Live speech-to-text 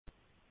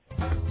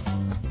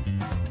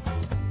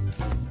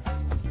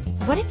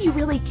what if you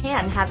really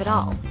can have it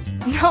all?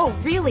 No,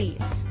 really.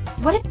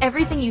 What if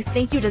everything you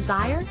think you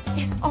desire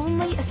is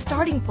only a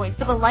starting point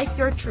for the life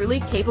you're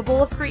truly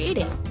capable of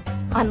creating?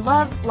 On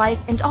Love, Life,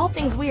 and All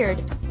Things Weird,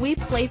 we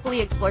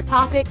playfully explore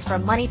topics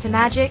from money to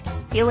magic,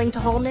 healing to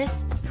wholeness,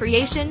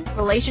 creation,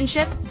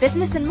 relationship,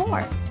 business, and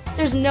more.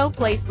 There's no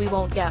place we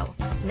won't go.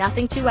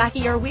 Nothing too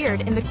wacky or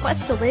weird in the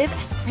quest to live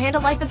as grand a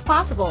life as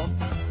possible.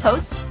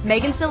 Hosts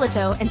Megan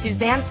Silito and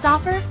Suzanne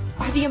Stoffer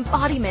are the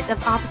embodiment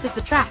of opposites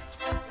attract,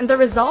 and the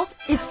result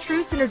is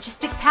true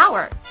synergistic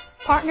power.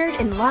 Partnered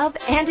in love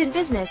and in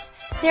business,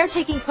 they're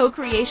taking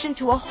co-creation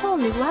to a whole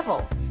new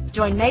level.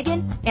 Join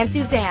Megan and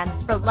Suzanne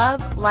for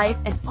Love, Life,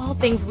 and All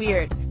Things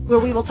Weird, where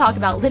we will talk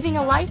about living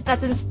a life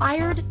that's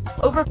inspired,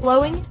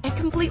 overflowing, and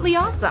completely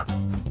awesome.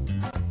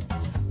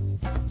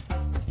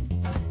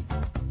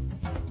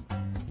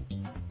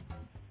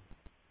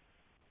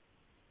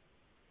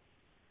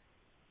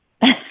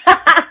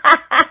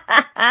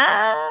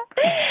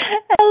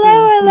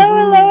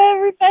 Hello,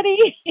 everybody.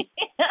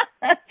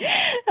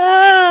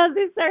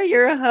 These are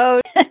your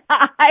hosts.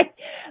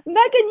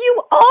 Megan,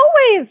 you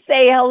always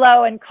say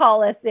hello and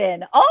call us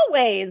in,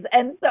 always.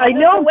 And so I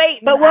know,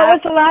 but what was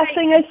the last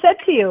thing I said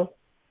to you?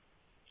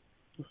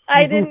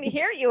 I didn't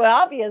hear you,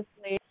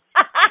 obviously.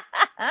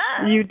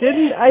 You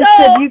didn't? I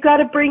said you got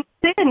to bring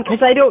it in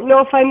because I don't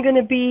know if I'm going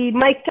to be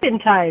mic'd in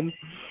time.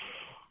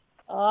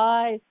 Oh,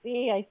 I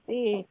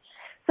see.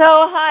 So,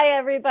 hi,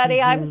 everybody.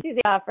 I'm Susie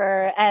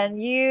Offer,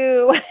 and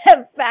you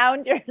have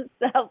found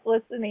yourself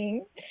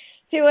listening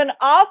to an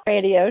off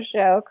radio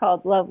show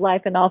called Love,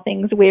 Life, and All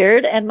Things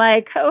Weird. And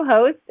my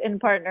co-host and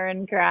partner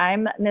in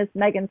crime, Miss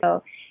Megan,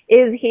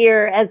 is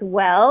here as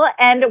well.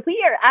 And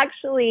we are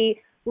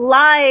actually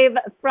live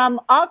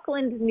from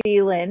Auckland, New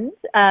Zealand,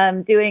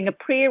 doing a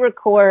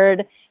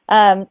pre-record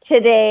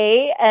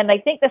today. And I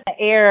think this will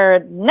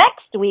air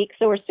next week.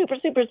 So we're super,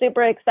 super,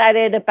 super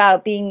excited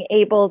about being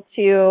able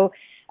to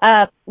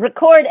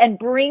record and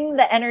bring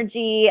the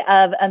energy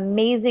of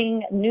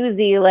amazing New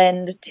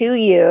Zealand to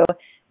you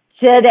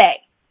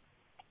today.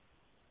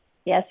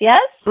 Yes?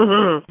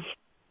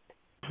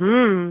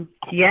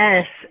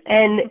 Yes.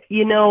 And,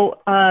 you know,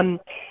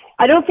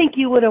 I don't think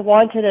you would have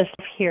wanted us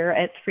here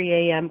at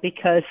 3 a.m.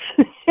 because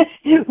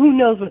who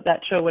knows what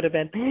that show would have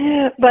been.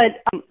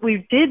 But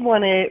we did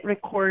want to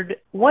record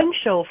one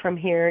show from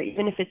here,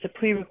 even if it's a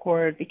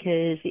pre-record,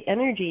 because the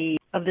energy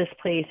of this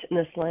place and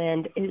this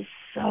land is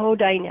so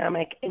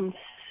dynamic and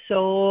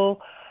so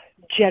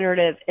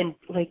generative. And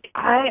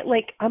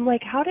I'm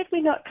like, how did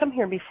we not come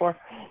here before?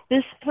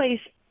 This place,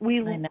 we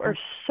are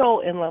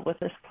so in love with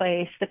this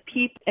place. The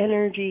peep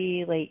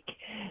energy, like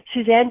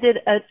Suzanne did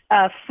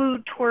a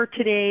food tour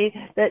today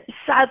that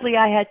sadly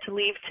I had to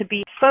leave to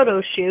be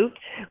photo shoot,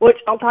 which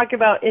I'll talk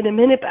about in a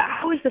minute. But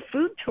how was the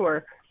food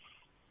tour?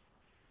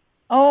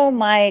 Oh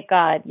my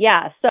God.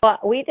 Yeah. So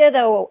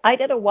I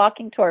did a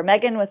walking tour.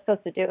 Megan was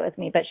supposed to do it with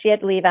me, but she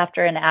had to leave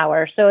after an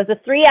hour. So it was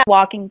a 3-hour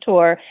walking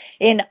tour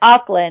in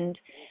Auckland.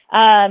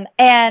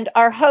 And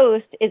our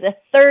host is a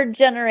third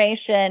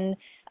generation,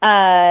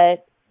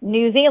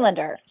 New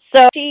Zealander.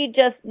 So she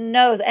just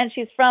knows, and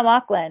she's from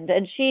Auckland,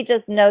 and she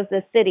just knows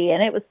the city,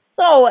 and it was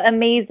so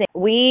amazing.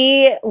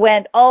 We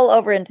went all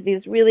over into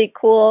these really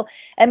cool,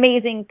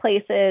 amazing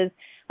places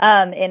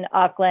in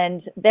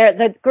Auckland.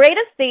 The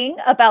greatest thing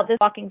about this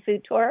walking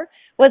food tour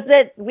was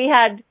that we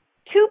had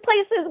 2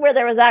 places where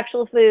there was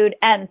actual food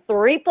and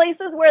 3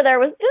 places where there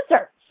was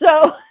dessert.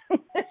 So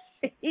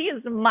she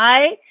is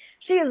my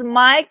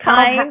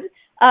kind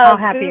of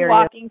food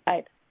walking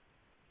type.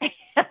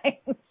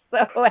 I'm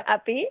so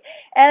happy.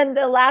 And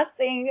the last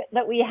thing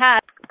that we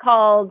had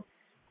called,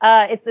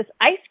 it's this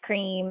ice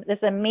cream,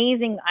 this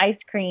amazing ice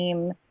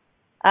cream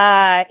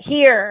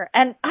here.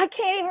 And I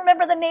can't even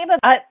remember the name of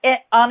it.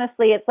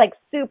 Honestly, it's like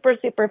super,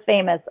 super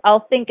famous.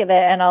 I'll think of it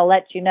and I'll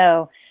let you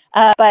know.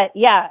 But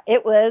yeah,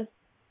 it was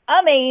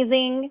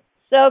amazing.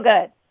 So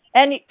good.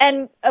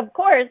 And of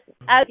course,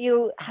 as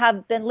you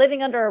have been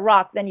living under a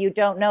rock, then you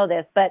don't know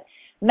this, but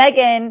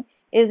Megan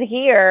is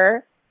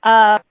here,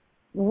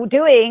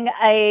 doing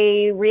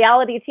a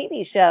reality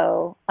TV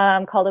show,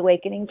 called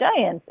Awakening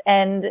Giants.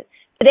 And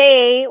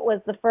today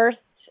was the first,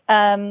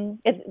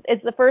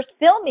 it's the first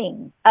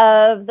filming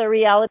of the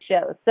reality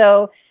show.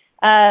 So,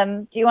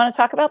 do you want to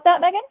talk about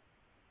that, Megan?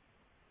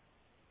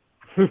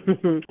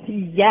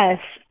 Yes.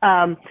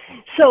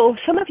 So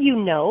some of you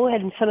know,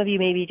 and some of you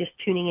may be just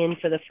tuning in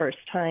for the first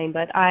time,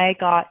 but I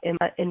got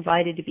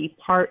invited to be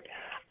part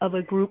of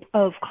a group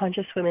of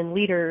conscious women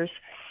leaders,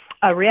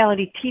 a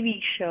reality TV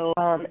show,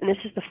 and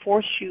this is the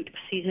 4th shoot of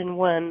season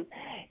 1.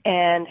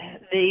 And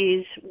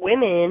these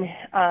women,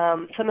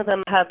 some of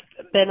them have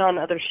been on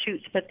other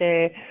shoots, but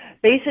they're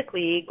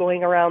basically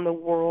going around the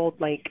world,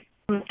 like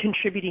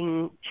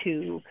contributing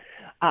to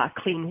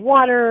clean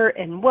water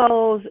and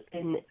wells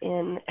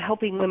and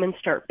helping women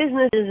start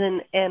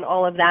businesses and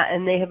all of that.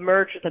 And they have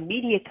merged with a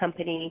media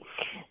company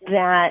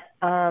that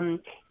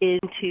is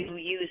to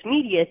use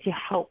media to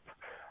help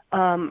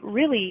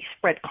really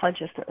spread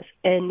consciousness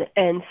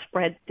and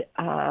spread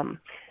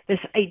this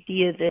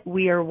idea that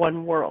we are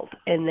one world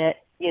and that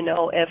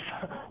if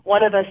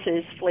one of us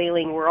is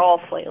flailing, we're all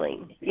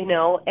flailing,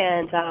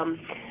 and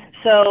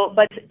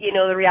but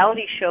the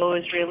reality show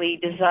is really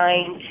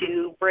designed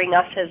to bring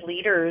us as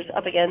leaders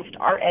up against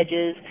our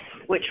edges,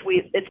 which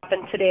it's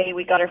happened today.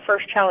 We got our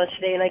first challenge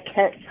today, and I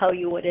can't tell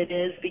you what it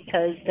is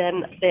because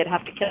then they'd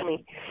have to kill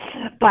me.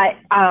 But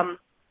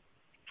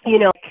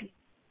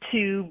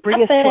to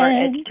bring us to our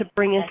edge, to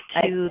bring us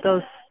to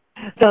those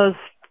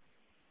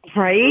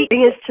right,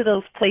 bring us to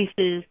those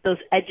places, those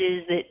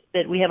edges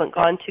that we haven't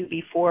gone to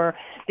before,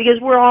 because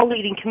we're all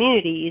leading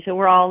communities and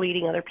we're all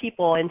leading other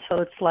people, and so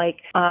it's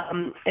like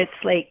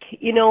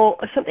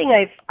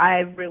something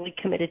I've really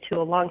committed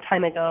to a long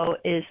time ago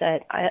is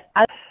that as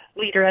a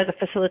leader, as a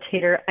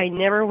facilitator, I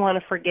never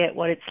want to forget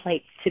what it's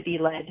like to be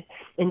led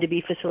and to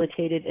be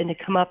facilitated and to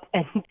come up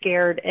and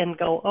scared and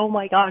go, oh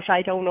my gosh,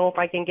 I don't know if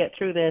I can get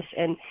through this,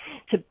 and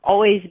to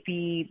always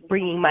be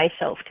bringing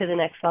myself to the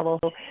next level.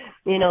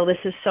 This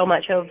is so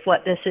much of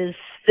what this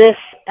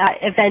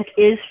event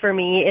is for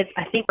me.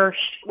 I think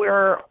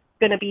we're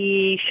going to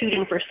be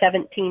shooting for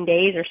 17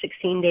 days or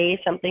 16 days,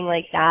 something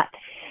like that.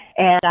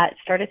 And that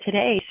started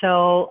today.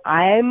 So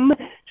I'm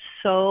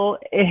so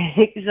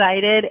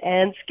excited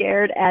and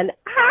scared and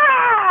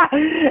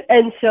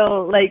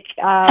so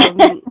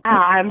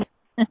I'm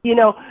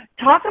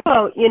talk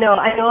about,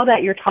 I know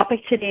that your topic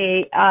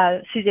today,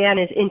 Suzanne,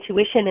 is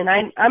intuition, and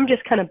I'm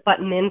just kind of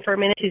butting in for a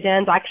minute.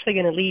 Suzanne's actually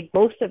going to lead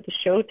most of the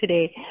show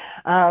today.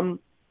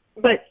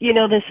 But,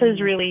 this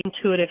is really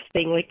intuitive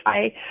thing. Like,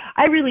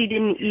 I really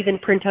didn't even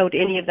print out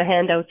any of the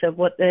handouts of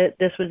what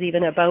this was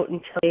even about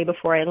until the day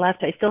before I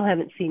left. I still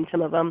haven't seen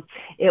some of them.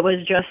 It was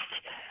just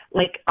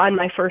like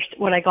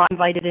when I got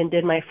invited and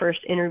did my first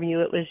interview,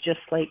 it was just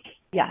like,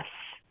 yes,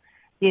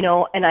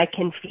 and I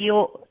can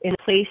feel in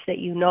a place that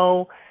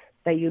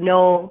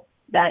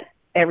that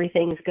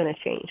everything's going to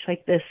change.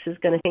 Like, this is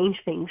going to change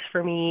things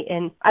for me.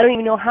 And I don't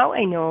even know how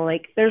I know.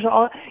 Like,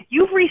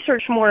 you've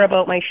researched more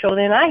about my show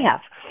than I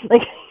have.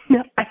 Like,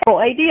 I have no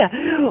idea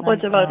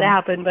what's about to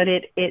happen, but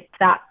it's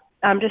that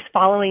I'm just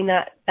following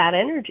that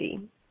energy.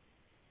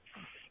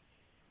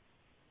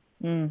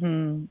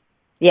 Mhm.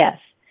 Yes.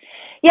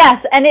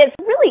 Yes, and it's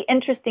a really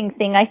interesting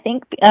thing, I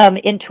think,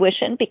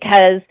 intuition,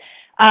 because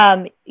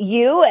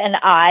you and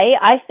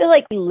I feel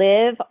like we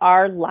live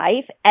our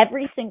life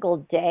every single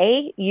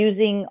day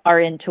using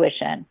our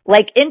intuition.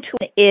 Like,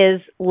 intuition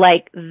is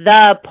like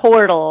the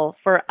portal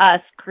for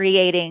us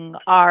creating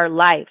our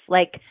life.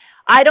 Like,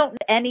 I don't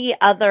know any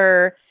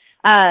other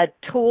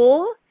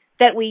tool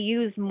that we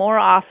use more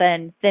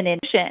often than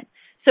intuition.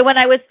 So when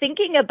I was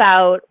thinking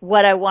about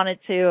what I wanted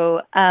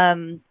to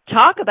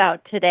talk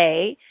about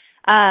today,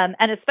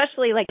 and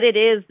especially like what it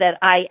is that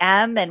I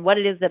am and what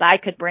it is that I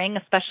could bring,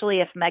 especially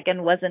if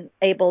Megan wasn't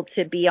able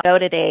to be on the show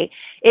today,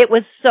 it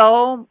was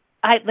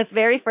the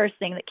very first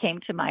thing that came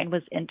to mind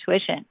was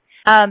intuition.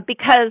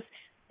 Because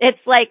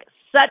it's like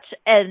such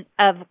an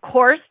of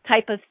course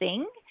type of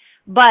thing,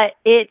 but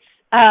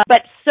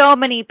but so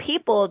many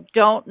people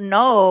don't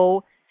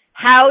know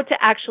how to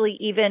actually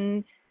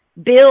even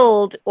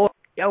build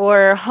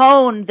or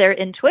hone their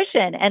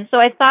intuition. And so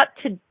I thought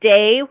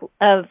today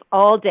of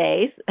all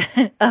days,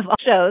 of all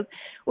shows,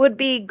 would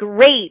be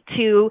great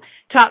to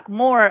talk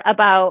more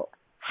about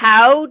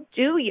how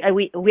do you,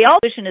 we all,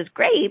 intuition is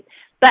great,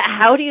 but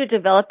how do you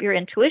develop your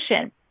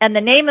intuition? And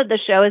the name of the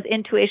show is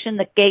Intuition,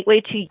 the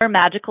Gateway to Your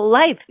Magical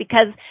Life,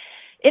 because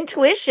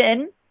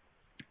intuition,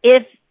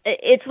 if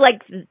it's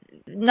like,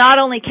 not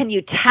only can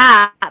you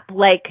tap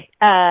like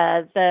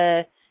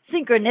the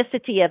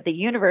synchronicity of the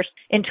universe,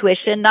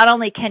 intuition, not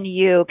only can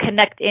you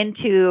connect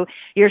into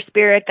your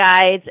spirit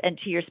guides and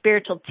to your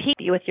spiritual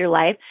team with your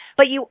life,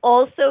 but you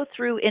also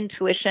through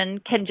intuition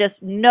can just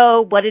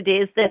know what it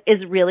is that is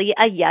really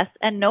a yes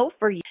and no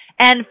for you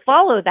and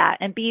follow that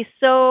and be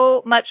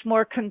so much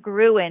more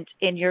congruent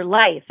in your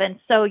life. And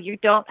so you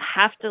don't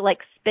have to like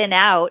spin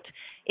out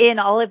in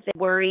all of the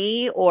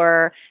worry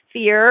or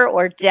fear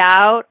or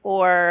doubt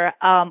or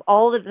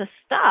all of the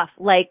stuff.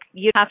 Like,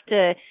 you have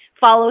to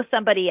follow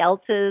somebody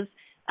else's,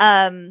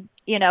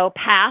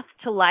 path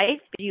to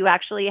life. You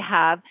actually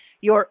have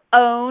your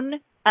own,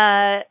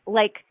 it's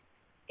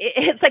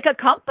like a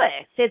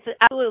compass. It's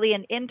absolutely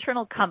an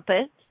internal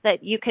compass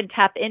that you can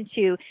tap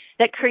into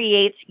that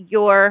creates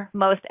your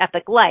most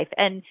epic life.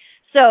 And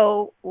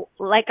so,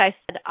 like I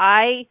said,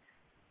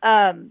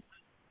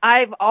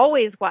 I've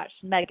always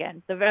watched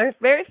Megan. The very,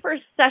 very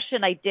first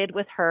session I did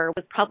with her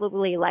was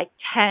probably like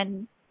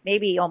 10,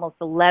 maybe almost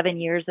 11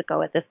 years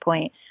ago at this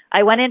point.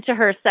 I went into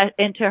her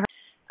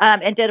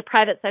and did a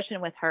private session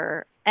with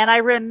her. And I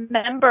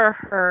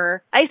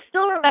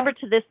still remember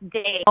to this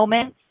day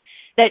moments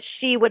that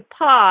she would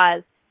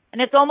pause,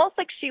 and it's almost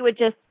like she would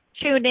just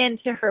tune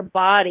into her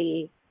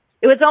body.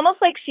 It was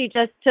almost like she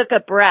just took a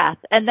breath,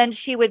 and then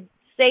she would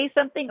say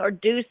something or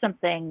do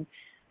something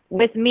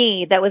with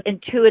me that was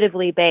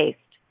intuitively based.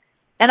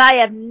 And I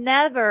had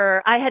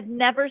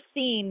never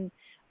seen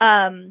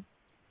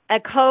a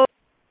coach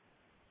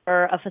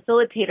or a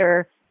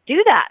facilitator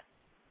do that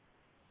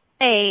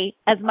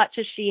as much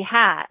as she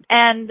had.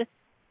 And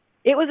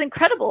it was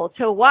incredible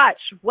to watch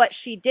what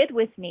she did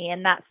with me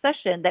in that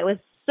session that was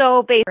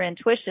so based on her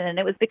intuition. And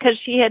it was because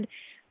she had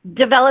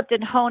developed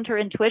and honed her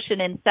intuition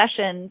in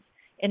sessions,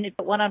 in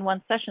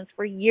one-on-one sessions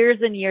for years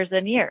and years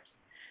and years.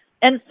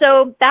 And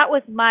so that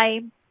was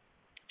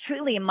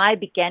truly my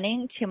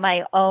beginning to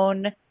my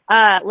own,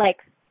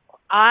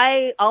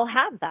 I'll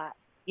have that.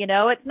 You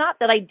know, it's not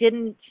that I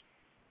didn't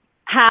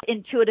have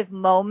intuitive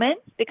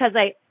moments, because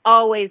I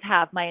always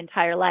have my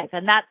entire life.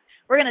 And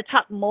we're going to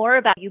talk more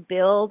about you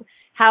build,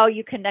 how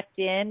you connect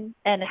in,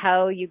 and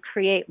how you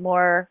create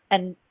more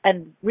and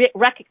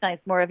recognize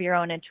more of your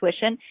own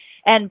intuition.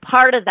 And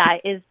part of that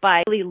is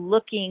by really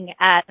looking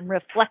at and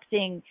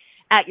reflecting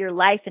at your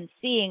life and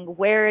seeing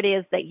where it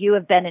is that you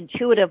have been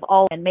intuitive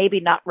all and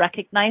maybe not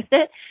recognized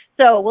it.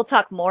 So we'll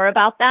talk more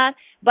about that.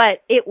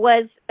 But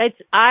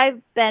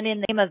I've been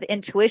in the game of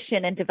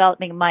intuition and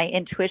developing my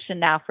intuition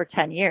now for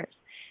 10 years.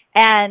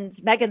 And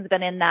Megan's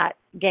been in that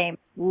game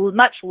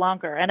much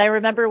longer. And I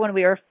remember when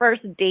we were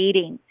first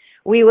dating,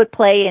 we would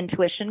play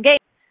intuition games.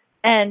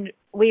 And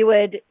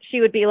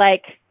she would be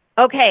like,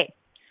 okay,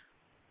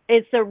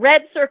 it's a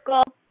red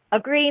circle, a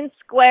green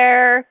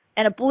square,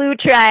 and a blue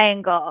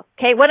triangle.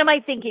 Okay, what am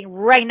I thinking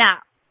right now?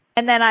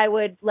 And then I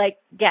would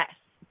guess,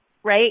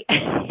 right?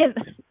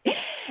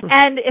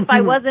 And if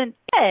I wasn't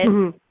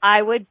good,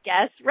 I would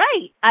guess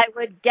right. I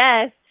would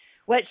guess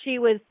what she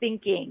was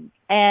thinking.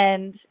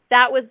 And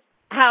that was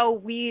how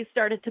we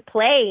started to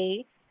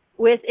play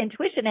with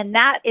intuition. And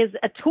that is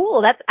a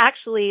tool. That's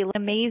actually an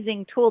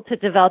amazing tool to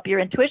develop your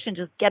intuition.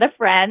 Just get a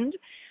friend,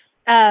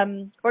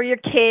 or your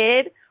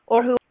kid,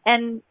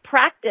 and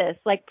practice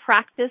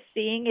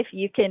seeing if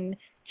you can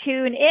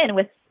tune in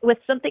with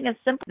something as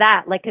simple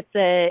as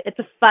that. It's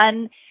a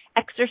fun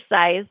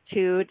exercise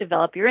to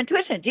develop your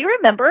intuition. Do you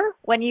remember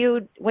when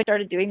you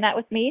started doing that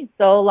with me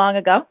so long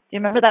ago? Do you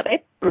remember that,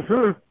 babe?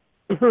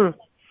 Mm-hmm. Mm-hmm.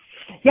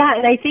 Yeah,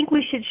 and I think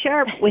we should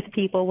share with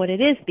people what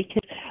it is,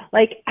 because,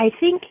 I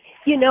think,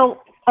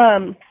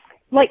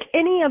 like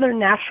any other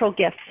natural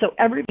gift, so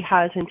everybody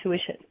has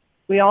intuition.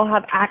 We all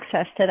have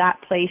access to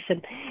that place,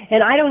 and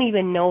I don't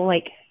even know,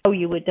 how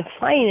you would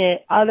define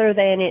it, other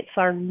than it's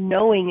our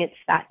knowing, it's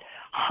that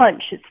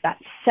hunch, it's that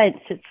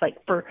sense. It's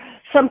for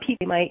some people,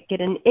 they might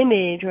get an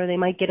image or they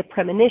might get a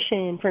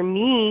premonition. For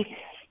me,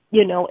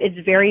 it's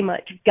very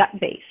much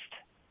gut-based.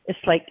 It's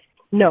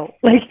no,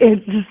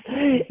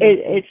 it's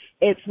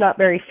not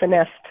very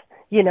finessed.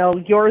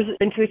 Yours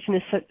intuition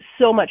is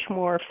so much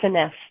more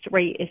finessed,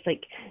 right? It's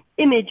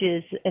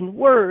images and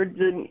words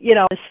and,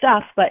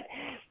 stuff. But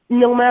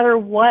no matter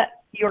what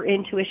your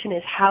intuition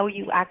is, how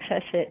you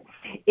access it,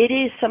 it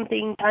is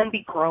something that can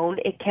be grown.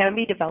 It can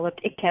be developed.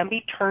 It can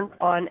be turned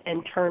on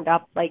and turned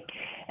up.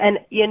 And,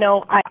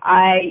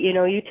 I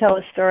you tell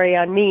a story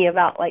on me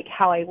about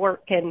how I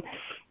work, and,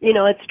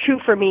 it's true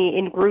for me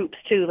in groups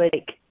too.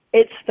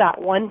 It's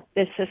that one,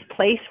 it's this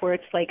place where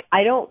it's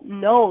I don't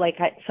know,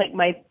 it's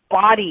my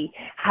body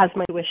has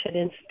my intuition.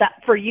 And that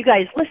for you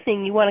guys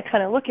listening, you want to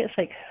kind of look at it,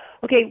 it's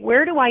okay,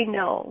 where do I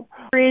know?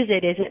 Where is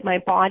it? Is it my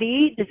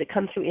body? Does it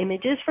come through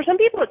images? For some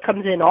people, it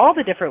comes in all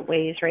the different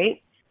ways,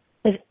 right?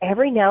 Because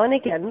every now and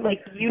again,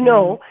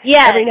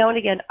 yes. Every now and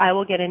again, I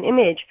will get an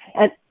image.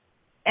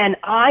 And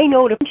I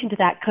know to mention to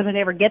that because I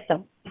never get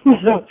them.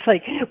 So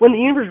it's when the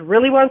universe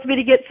really wants me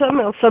to get some,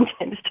 it'll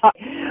sometimes talk.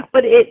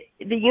 But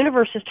the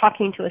universe is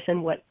talking to us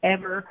in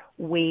whatever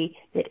way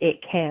that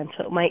it can.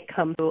 So it might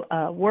come through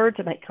words,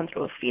 it might come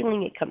through a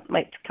feeling,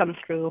 might come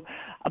through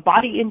a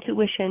body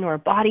intuition or a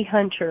body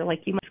hunch, or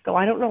you must go,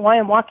 I don't know why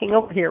I'm walking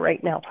over here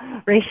right now,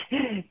 right?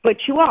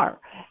 But you are.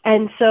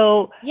 And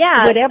so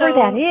whatever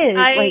that is,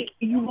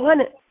 you want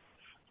to.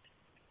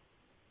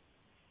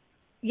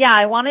 Yeah,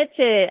 I wanted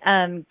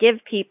to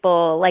give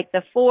people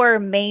the four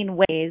main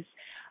ways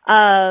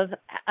of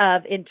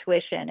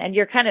intuition, and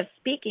you're kind of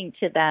speaking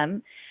to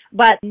them.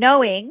 But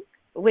knowing,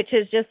 which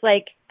is just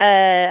you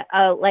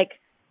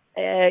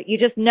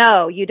just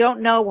know. You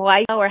don't know why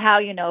you know or how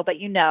you know, but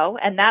you know,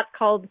 and that's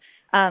called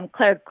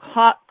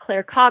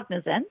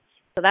claircognizance.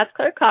 So that's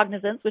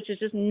claircognizance, which is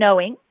just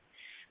knowing.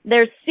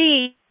 There's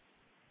seeing,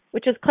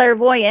 which is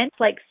clairvoyance,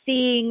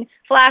 seeing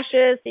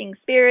flashes, seeing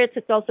spirits.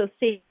 It's also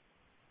seeing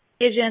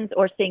visions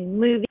or seeing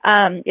movies.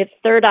 It's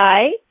third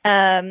eye.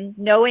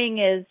 Knowing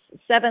is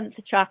seventh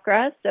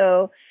chakra.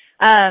 So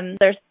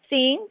there's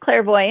seeing,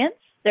 clairvoyance.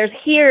 There's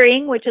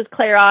hearing, which is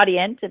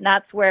clairaudient, and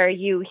that's where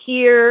you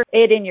hear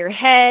it in your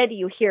head.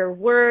 You hear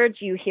words.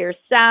 You hear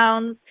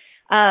sounds.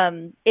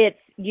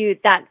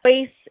 That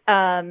voice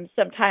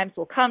sometimes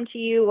will come to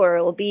you, or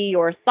it'll be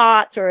your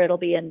thoughts, or it'll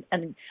be and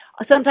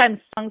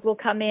sometimes songs will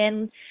come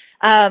in.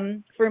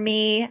 For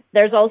me,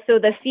 there's also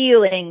the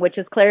feeling, which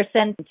is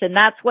clairsentient, and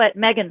that's what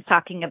Megan's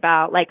talking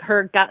about.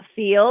 Her gut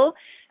feel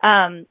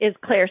is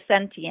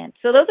clairsentient.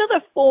 So those are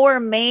the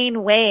four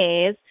main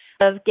ways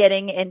of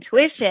getting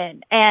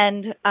intuition.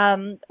 And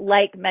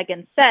like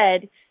Megan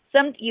said,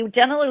 you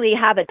generally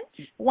have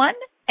one,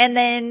 and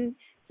then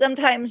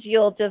sometimes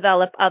you'll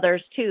develop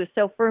others too.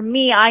 So for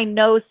me, I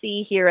know,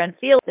 see, hear, and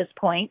feel at this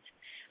point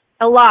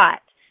a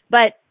lot.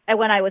 But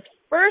when I was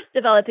first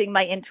developing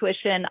my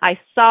intuition, I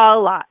saw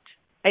a lot.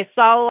 I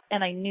saw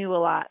and I knew a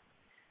lot.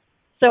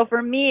 So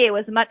for me, it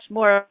was much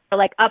more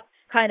like up,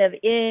 kind of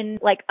in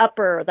like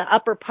the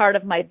upper part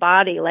of my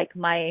body, like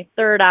my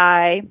third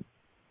eye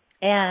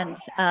and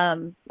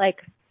like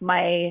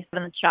my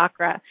seventh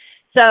chakra.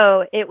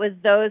 So it was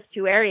those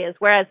two areas.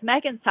 Whereas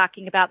Megan's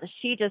talking about that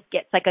she just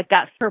gets like a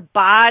gut. Her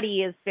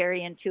body is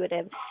very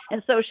intuitive.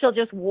 And so she'll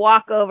just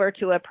walk over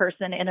to a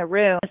person in a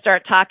room and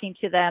start talking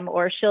to them,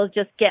 or she'll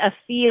just get a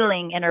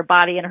feeling in her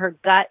body and her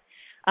gut,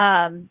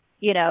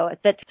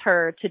 that's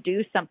her to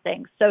do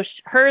something. So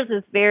hers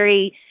is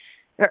very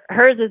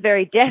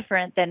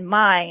different than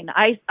mine.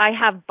 I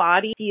have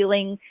body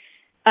feeling,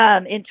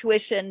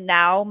 intuition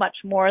now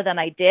much more than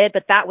I did,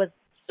 but that was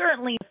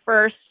certainly the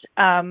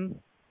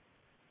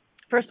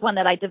first one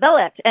that I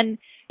developed. And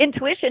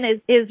intuition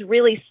is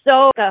really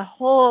so a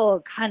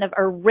whole kind of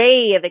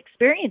array of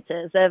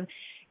experiences, of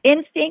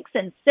instincts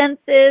and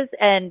senses,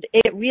 and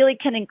it really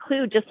can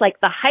include just like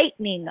the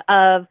heightening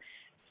of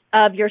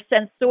your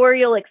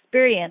sensorial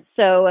experience.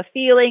 So a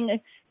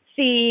feeling,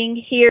 seeing,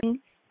 hearing,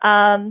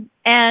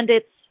 and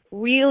it's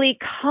really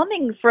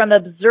coming from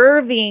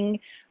observing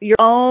your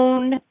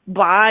own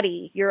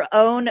body, your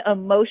own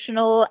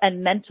emotional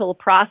and mental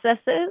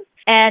processes.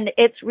 And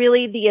it's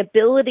really the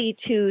ability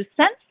to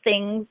sense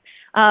things,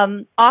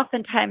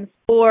 oftentimes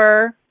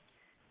before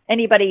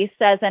anybody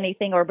says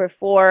anything, or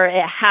before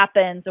it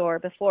happens, or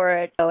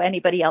before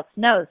anybody else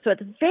knows. So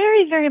it's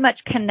very, very much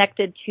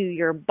connected to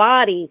your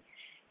body.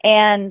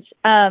 And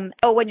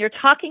when you're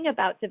talking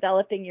about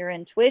developing your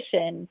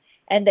intuition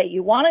and that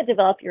you want to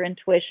develop your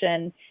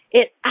intuition,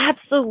 it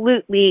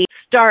absolutely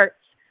starts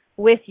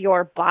with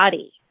your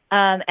body.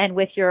 And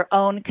with your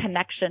own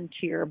connection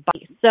to your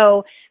body.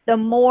 So the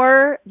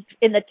more,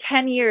 in the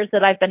 10 years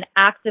that I've been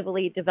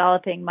actively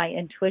developing my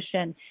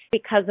intuition,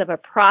 because of a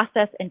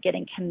process and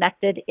getting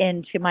connected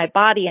into my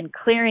body and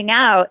clearing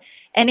out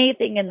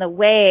anything in the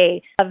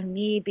way of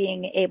me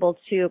being able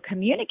to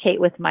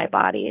communicate with my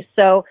body.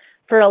 So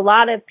for a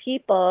lot of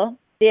people,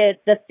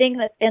 the thing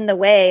that's in the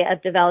way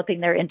of developing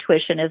their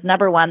intuition is,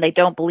 number one, they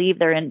don't believe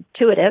they're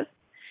intuitive.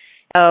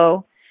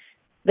 So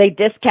they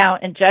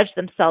discount and judge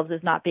themselves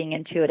as not being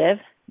intuitive.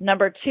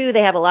 Number two,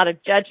 they have a lot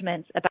of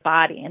judgments about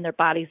body and their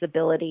body's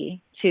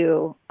ability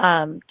to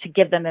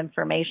give them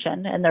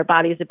information, and their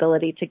body's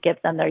ability to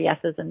give them their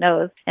yeses and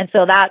nos. And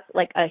so that's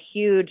like a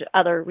huge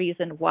other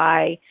reason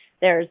why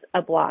there's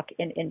a block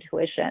in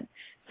intuition.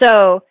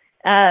 So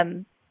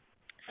then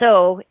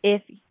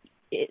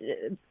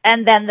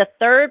the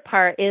third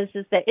part is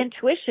that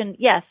intuition,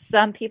 yes,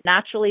 some people are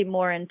naturally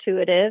more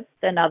intuitive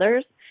than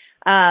others,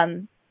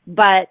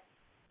 but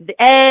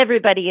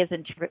everybody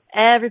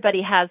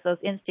has those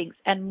instincts,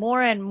 and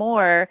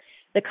more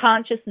the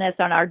consciousness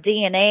on our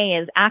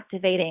DNA is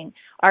activating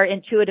our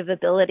intuitive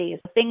abilities.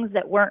 Things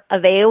that weren't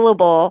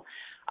available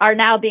are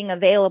now being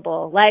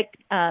available, like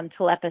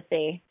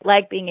telepathy,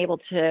 like being able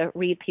to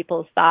read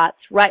people's thoughts,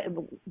 right?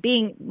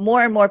 Being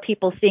more and more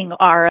people seeing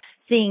aura,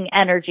 seeing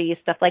energy,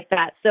 stuff like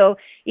that. So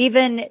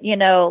even,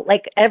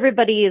 like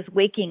everybody is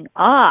waking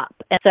up,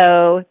 and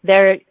so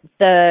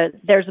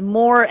there's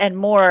more and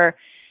more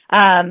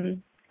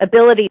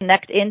ability to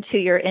connect into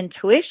your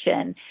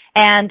intuition.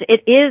 And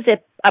it is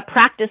a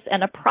practice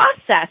and a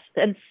process.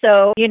 And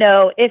so,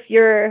 if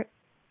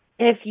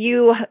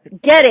you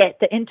get it,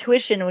 the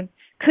intuition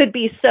could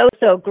be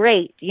so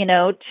great,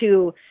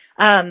 to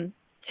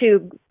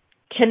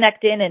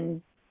connect in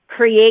and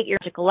create your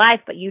magical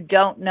life, but you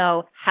don't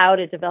know how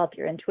to develop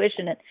your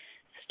intuition. It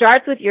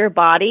starts with your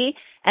body.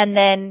 And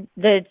then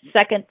the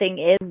second thing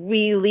is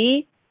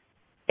really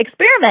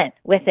experiment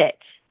with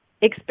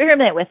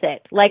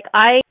it. Like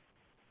I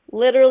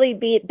literally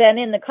been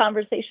in the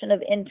conversation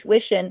of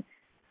intuition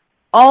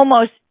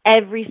almost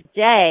every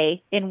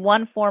day in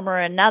one form or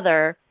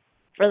another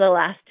for the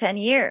last 10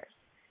 years.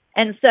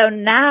 And so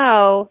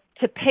now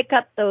to pick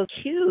up those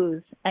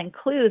cues and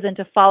clues and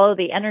to follow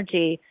the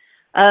energy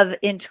of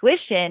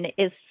intuition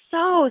is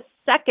so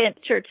second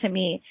nature to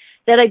me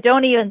that I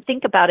don't even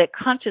think about it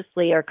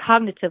consciously or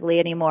cognitively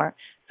anymore.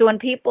 So when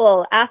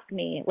people ask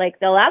me, like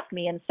they'll ask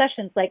me in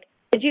sessions like,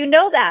 did you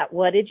know that?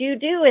 What did you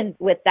do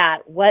with that?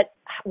 What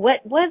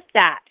was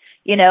that?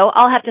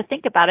 I'll have to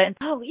think about it and,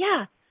 oh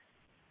yeah,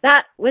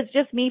 that was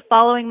just me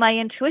following my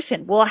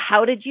intuition. Well,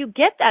 how did you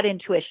get that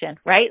intuition?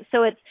 Right?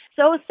 So it's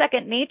so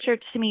second nature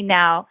to me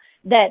now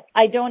that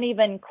I don't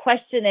even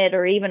question it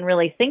or even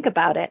really think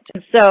about it.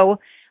 And so,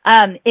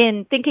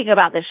 in thinking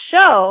about this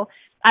show,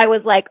 I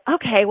was like,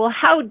 okay, well,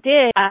 how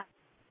did I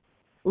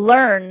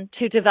learn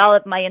to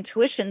develop my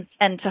intuition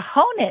and to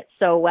hone it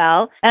so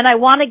well? And I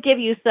want to give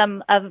you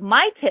some of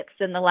my tips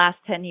in the last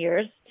 10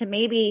 years to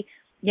maybe,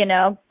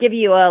 give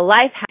you a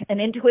life hack, an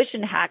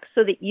intuition hack,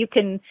 so that you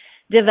can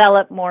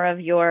develop more of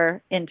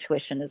your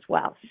intuition as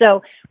well.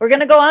 So we're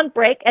going to go on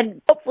break,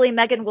 and hopefully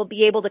Megan will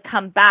be able to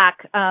come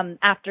back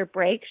after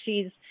break.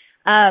 She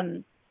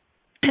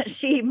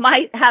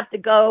might have to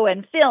go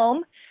and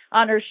film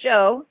on her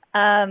show,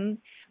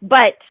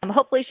 but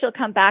hopefully she'll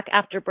come back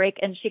after break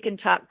and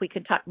we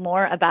can talk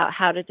more about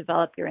how to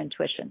develop your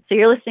intuition. So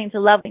you're listening to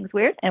Love Things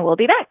Weird, and we'll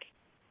be back.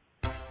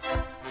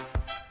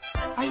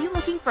 Are you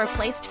looking for a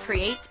place to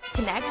create,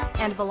 connect,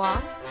 and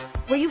belong?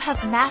 Where you have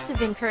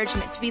massive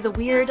encouragement to be the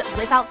weird,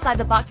 live outside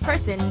the box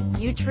person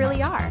you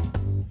truly are.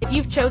 If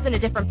you've chosen a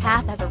different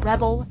path as a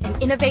rebel,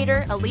 an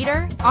innovator, a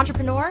leader,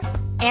 entrepreneur,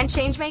 and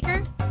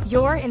changemaker,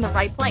 you're in the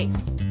right place.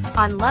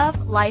 On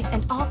Love, Life,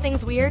 and All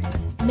Things Weird,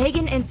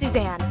 Megan and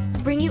Suzanne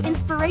bring you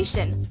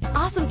inspiration,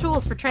 awesome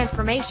tools for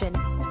transformation,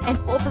 and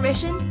full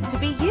permission to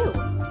be you.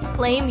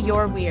 Claim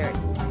your weird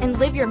and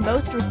live your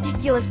most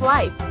ridiculous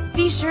life.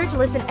 Be sure to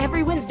listen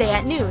every Wednesday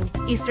at noon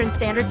Eastern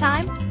Standard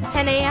Time,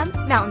 10 a.m.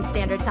 Mountain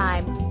Standard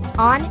Time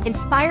on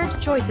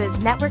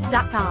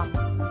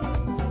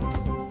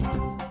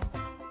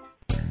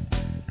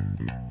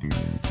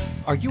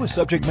InspiredChoicesNetwork.com. Are you a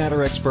subject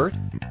matter expert?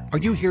 Are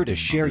you here to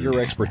share your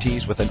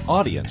expertise with an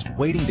audience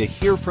waiting to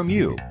hear from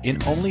you in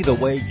only the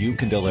way you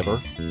can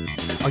deliver?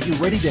 Are you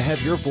ready to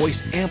have your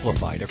voice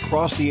amplified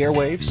across the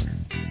airwaves?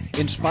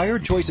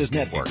 Inspired Choices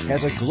Network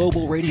has a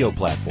global radio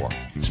platform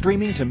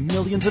streaming to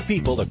millions of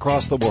people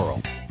across the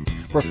world.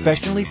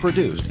 Professionally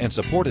produced and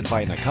supported by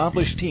an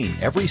accomplished team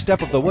every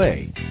step of the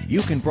way,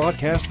 you can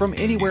broadcast from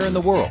anywhere in the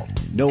world,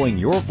 knowing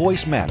your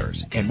voice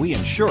matters, and we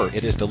ensure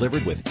it is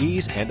delivered with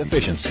ease and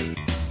efficiency.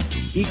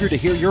 Eager to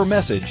hear your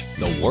message,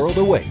 the world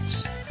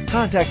awaits.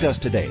 Contact us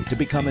today to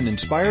become an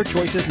Inspired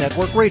Choices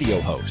Network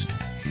radio host.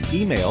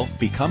 Email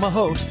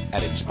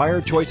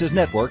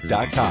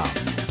becomeahost@inspiredchoicesnetwork.com.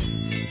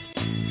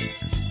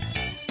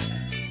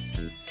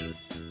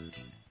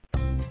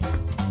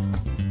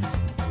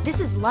 This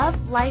is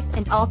Love, Life,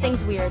 and All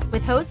Things Weird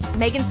with hosts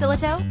Megan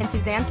Silito and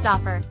Suzanne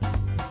Stoffer.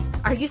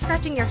 Are you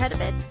scratching your head a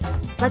bit?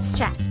 Let's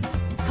chat.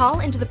 Call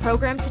into the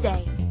program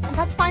today, and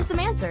let's find some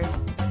answers.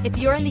 If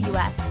you're in the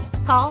U.S.,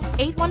 call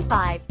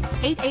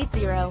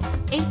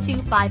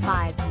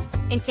 815-880-8255.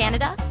 In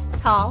Canada,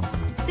 call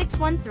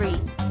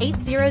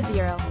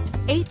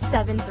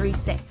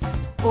 613-800-8736.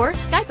 Or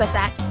Skype us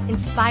at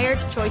Inspired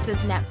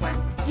Choices Network.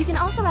 You can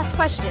also ask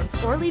questions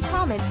or leave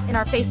comments in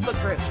our Facebook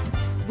group,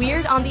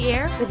 Weird on the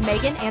Air with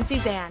Megan and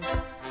Suzanne.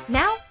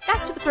 Now,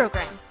 back to the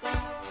program.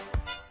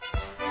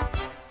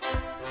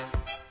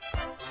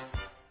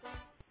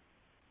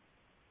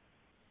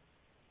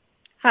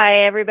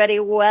 Hi, everybody.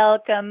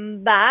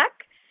 Welcome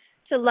back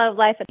to Love,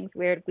 Life, and Things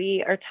Weird.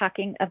 We are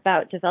talking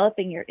about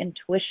developing your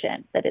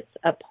intuition, that it's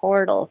a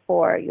portal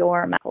for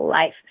your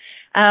life.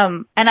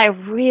 And I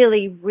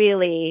really,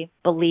 really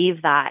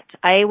believe that.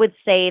 I would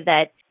say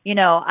that,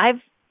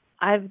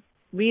 I've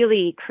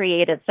really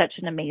created such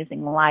an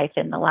amazing life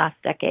in the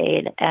last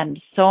decade, and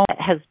so it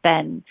has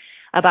been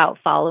about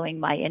following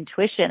my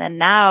intuition. And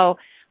now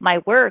my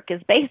work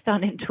is based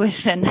on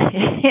intuition.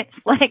 It's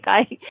like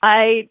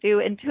I do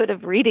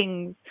intuitive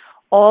readings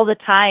all the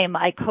time.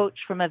 I coach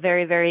from a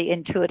very, very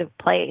intuitive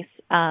place.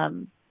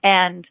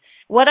 And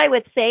what I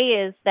would say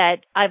is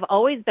that I've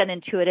always been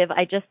intuitive.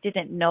 I just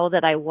didn't know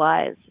that I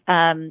was.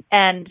 And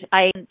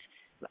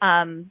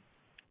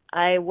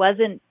I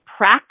wasn't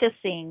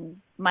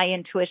practicing my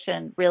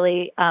intuition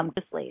really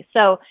consciously.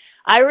 So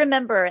I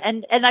remember,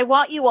 and I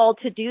want you all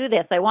to do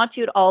this. I want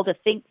you all to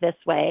think this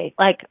way,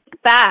 like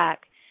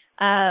back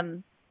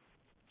on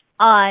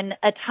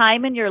a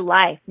time in your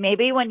life,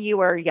 maybe when you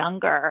were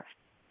younger,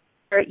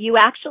 or you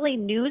actually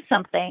knew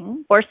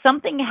something or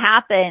something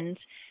happened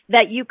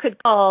that you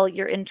could call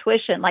your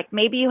intuition. Like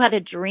maybe you had a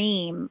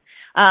dream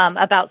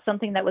about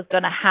something that was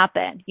going to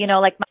happen.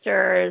 Like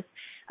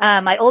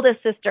my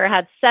oldest sister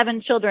had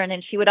 7 children,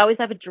 and she would always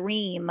have a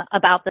dream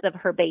about of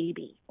her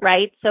baby,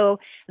 right? So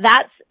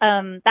that's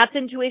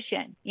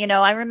intuition.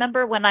 I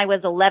remember when I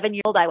was 11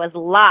 years old, I was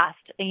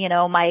lost.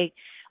 My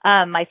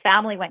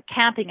family went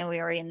camping, and we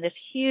were in this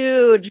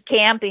huge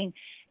camping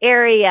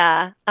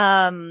area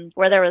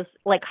where there was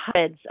like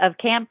hundreds of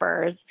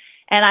campers.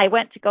 And I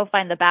went to go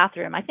find the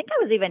bathroom. I think I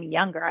was even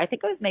younger. I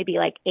think I was maybe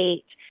like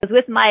 8. I was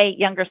with my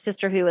younger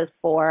sister who was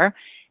 4.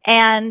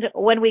 And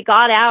when we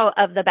got out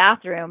of the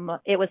bathroom,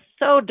 it was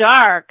so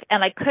dark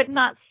and I could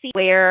not see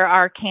where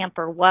our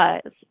camper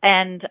was.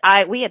 And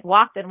we had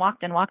walked and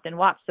walked and walked and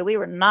walked, so we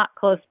were not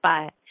close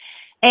by.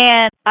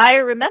 And I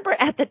remember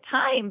at the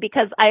time,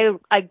 because I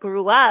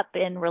grew up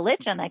in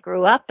religion,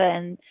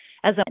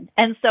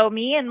 and so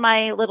me and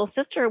my little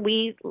sister,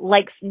 we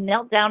like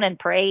knelt down and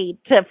prayed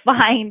to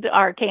find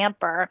our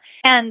camper.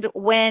 And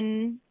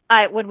when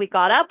we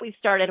got up, we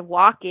started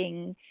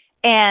walking,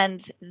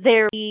 and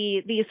there would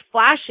be these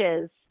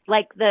flashes,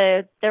 like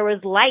there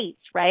was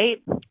lights, right?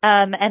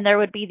 And there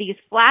would be these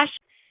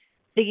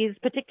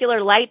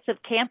particular lights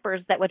of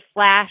campers that would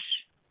flash,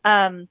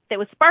 that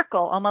would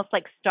sparkle almost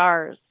like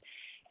stars.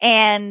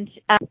 And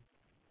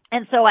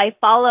so I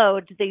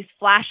followed these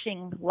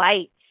flashing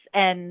lights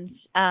and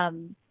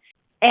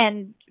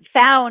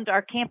found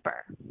our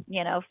camper,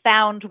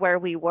 found where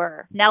we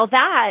were. Now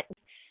that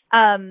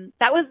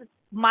was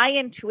my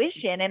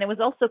intuition, and it was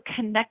also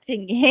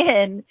connecting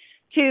in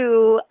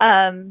to,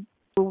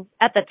 who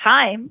at the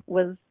time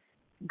was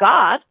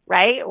God,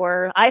 right?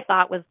 Or I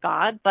thought was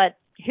God, but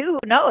who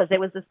knows? It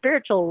was the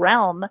spiritual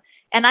realm.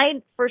 And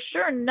I for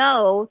sure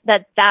know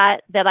that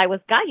I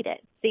was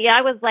guided. See,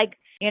 I was like,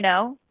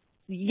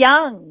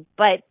 young,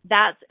 but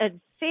that's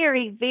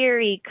very,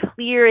 very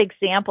clear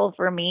example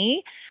for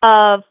me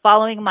of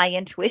following my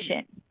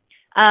intuition.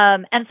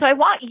 And so I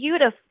want you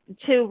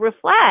to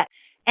reflect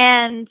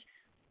and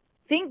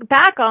think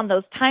back on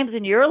those times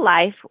in your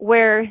life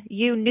where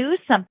you knew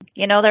something.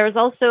 You know, there was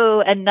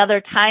also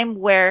another time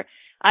where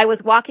I was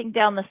walking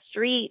down the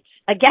street.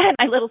 Again,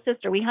 my little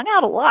sister, we hung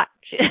out a lot.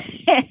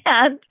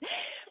 And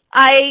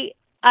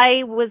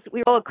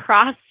we go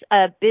across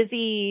a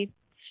busy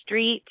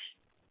street.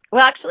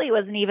 Well, actually, it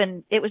wasn't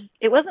even a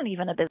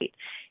busy street.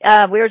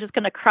 We were just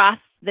going to cross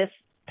this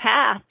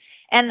path,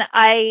 and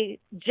I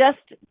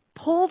just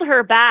pulled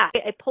her back.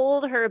 I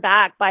pulled her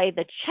back by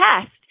the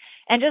chest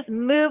and just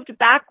moved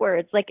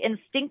backwards, like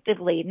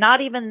instinctively.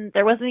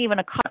 There wasn't even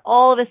a car.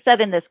 All of a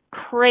sudden, this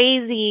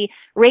crazy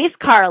race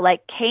car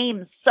like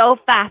came so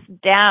fast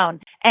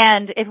down.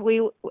 And if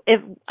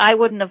I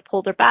wouldn't have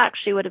pulled her back,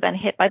 she would have been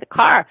hit by the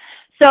car.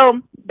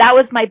 So that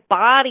was my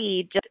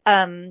body just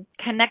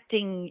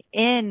connecting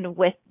in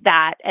with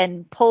that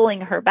and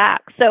pulling her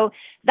back. So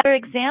that's an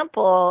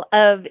example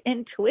of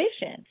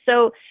intuition.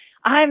 So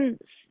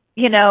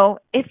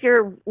if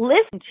you're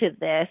listening to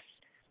this,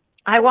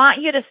 I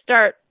want you to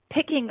start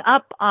picking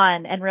up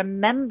on and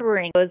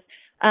remembering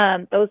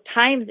those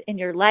times in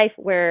your life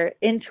where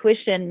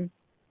intuition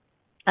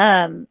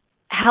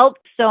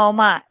helped so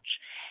much.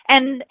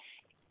 And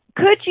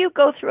could you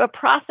go through a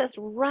process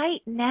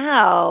right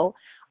now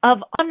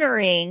of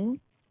honoring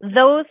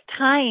those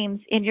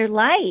times in your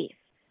life?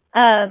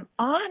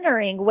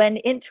 Honoring when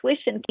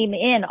intuition came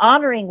in,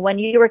 honoring when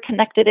you were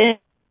connected in.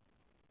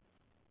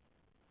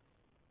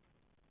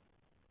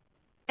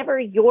 Whatever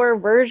your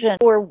version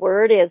or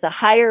word is, a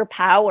higher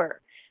power.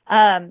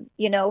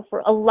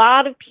 For a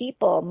lot of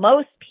people,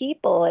 most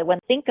people, when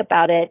they think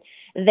about it,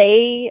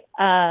 they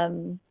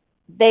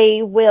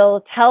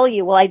will tell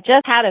you, well, I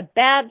just had a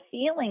bad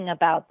feeling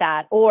about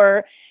that.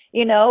 Or,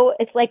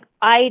 it's like,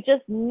 I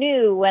just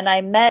knew when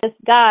I met this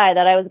guy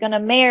that I was going to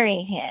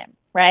marry him,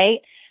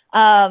 right?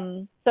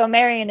 So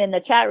Marion in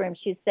the chat room,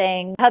 she's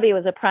saying, hubby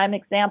was a prime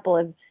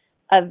example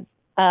of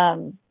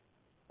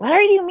what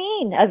do you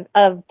mean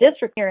of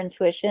disregarding your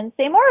intuition?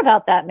 Say more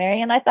about that,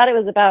 Marion. I thought it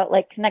was about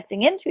like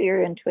connecting into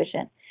your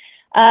intuition.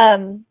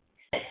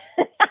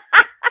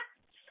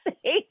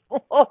 Say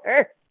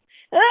more.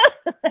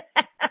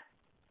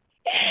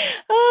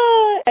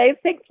 Okay,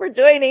 thanks for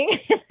joining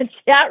the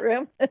chat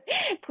room.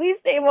 Please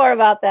say more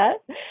about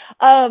that.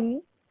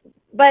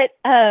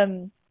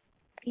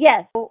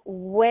 Yes,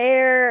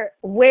 where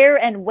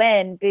and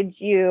when did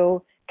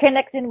you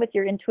connect in with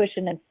your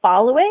intuition and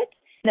follow it?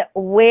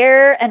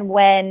 Where and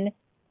when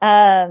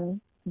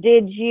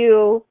did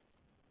you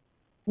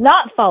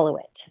not follow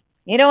it?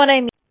 You know what I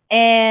mean?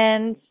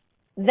 And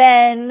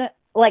then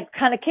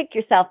kind of kick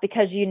yourself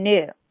because you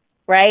knew,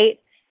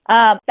 right?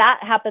 That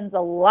happens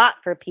a lot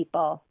for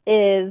people,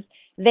 is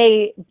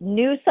they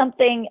knew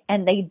something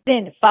and they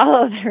didn't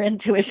follow their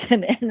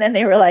intuition, and then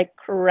they were like,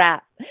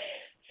 crap.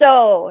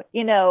 So,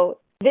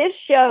 this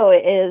show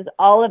is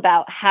all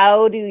about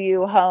how do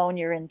you hone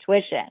your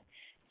intuition.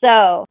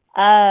 So,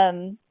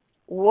 okay,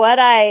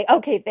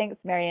 thanks,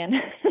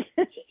 Marion.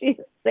 She's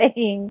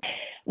saying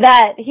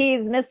that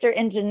he's Mr.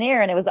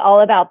 Engineer and it was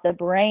all about the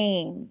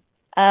brain.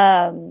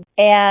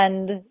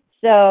 And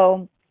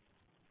so,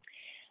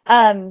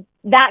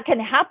 that can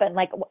happen.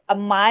 Like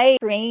my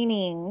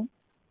training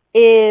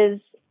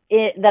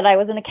that I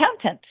was an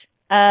accountant.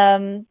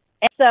 And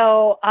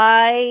so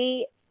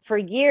I, for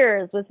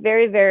years, was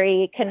very,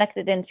 very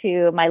connected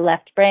into my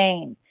left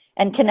brain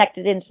and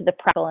connected into the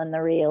practical and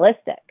the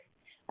realistic.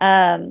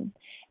 And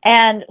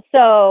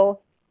so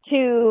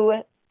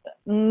to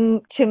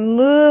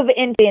move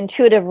into the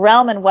intuitive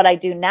realm and what I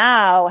do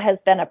now has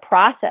been a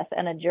process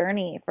and a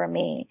journey for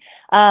me.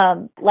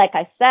 Like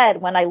I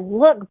said, when I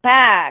look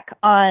back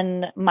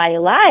on my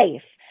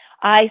life,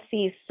 I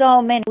see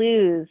so many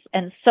clues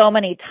and so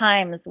many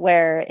times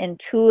where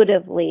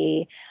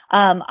intuitively,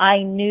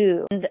 I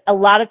knew, and a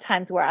lot of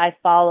times where I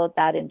followed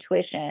that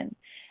intuition.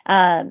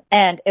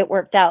 And it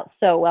worked out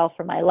so well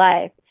for my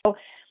life. So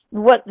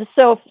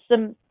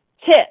some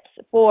tips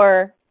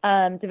for,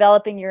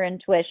 developing your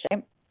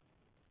intuition.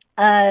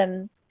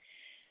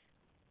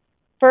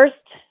 First,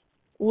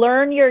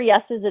 learn your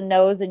yeses and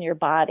nos in your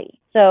body.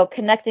 So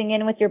connecting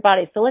in with your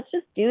body. So let's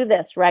just do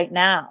this right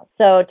now.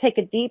 So take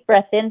a deep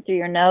breath in through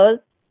your nose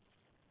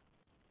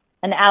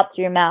and out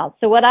through your mouth.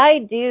 So what I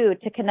do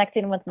to connect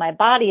in with my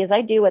body is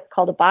I do what's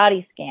called a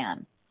body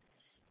scan.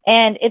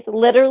 And it's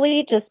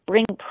literally just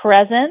bringing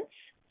presence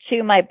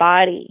to my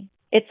body.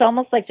 It's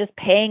almost like just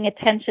paying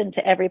attention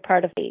to every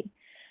part of me,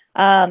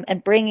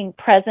 and bringing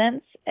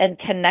presence and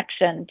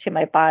connection to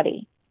my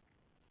body.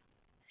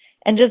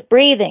 And just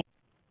breathing.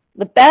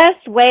 The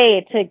best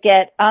way to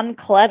get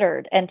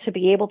uncluttered and to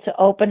be able to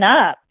open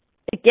up,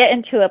 to get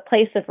into a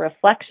place of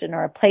reflection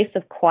or a place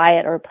of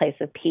quiet or a place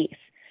of peace.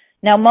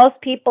 Now, most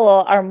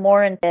people are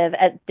more intuitive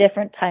at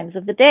different times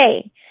of the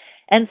day.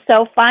 And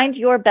so find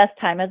your best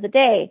time of the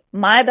day.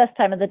 My best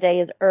time of the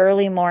day is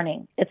early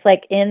morning. It's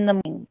like in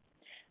the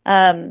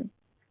morning.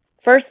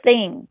 First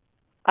thing,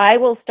 I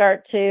will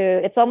start to,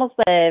 it's almost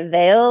like the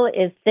veil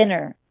is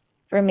thinner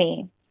for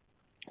me.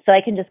 So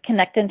I can just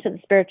connect into the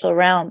spiritual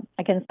realm.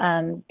 I can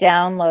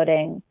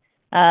downloading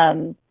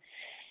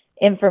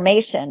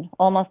information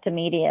almost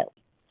immediately.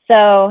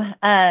 So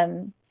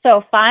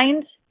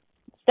find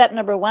step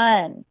number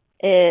 1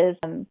 is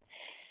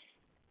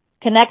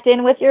connect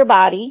in with your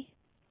body.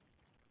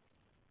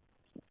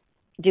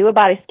 Do a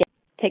body scan.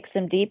 Take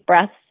some deep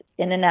breaths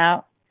in and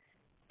out.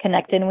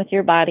 Connect in with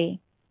your body.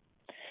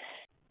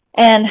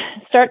 And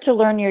start to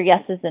learn your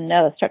yeses and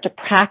nos. Start to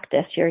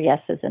practice your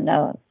yeses and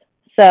nos.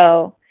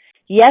 So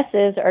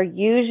yeses are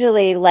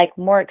usually like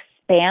more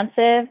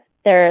expansive.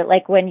 They're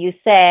like when you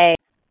say,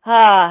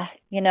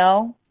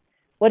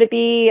 would it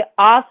be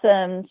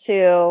awesome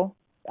to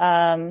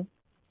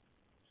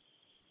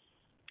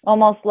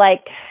almost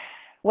like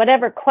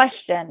whatever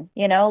question,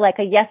 like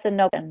a yes and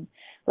no.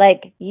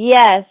 Like,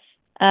 yes,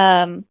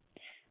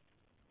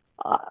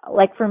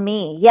 like for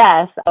me,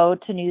 yes, go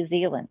to New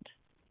Zealand.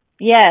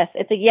 Yes,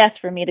 it's a yes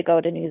for me to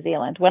go to New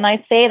Zealand. When I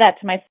say that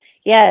to myself,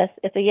 yes,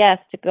 it's a yes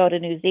to go to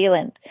New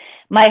Zealand.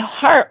 My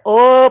heart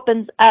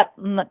opens up,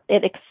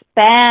 it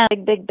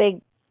expands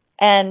big,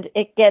 and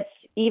it gets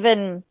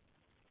even,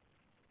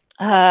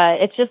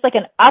 it's just like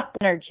an up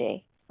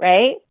energy,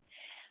 right?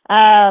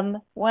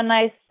 When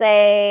I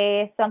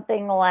say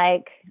something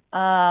like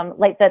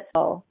that's,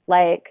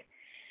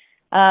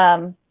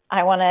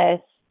 I want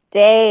to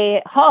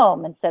stay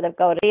home instead of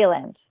go to New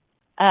Zealand.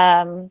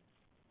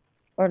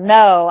 Or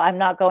no, I'm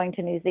not going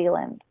to New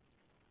Zealand.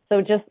 So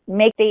just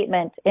make a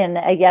statement in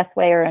a yes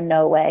way or a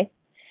no way.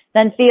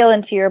 Then feel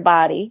into your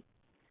body.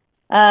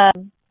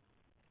 And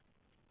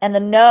the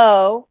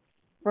no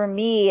for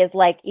me is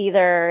like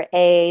either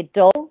a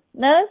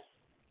dullness,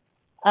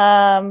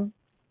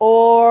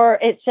 or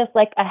it's just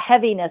like a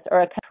heaviness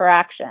or a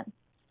contraction.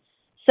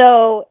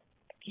 So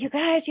you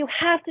guys, you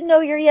have to know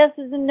your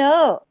yeses and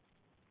nos.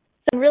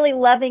 So I'm really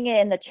loving it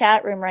in the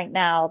chat room right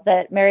now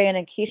that Marian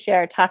and Keisha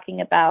are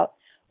talking about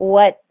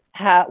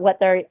how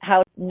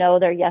to know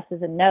their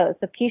yeses and nos.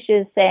 So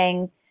Keisha is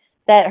saying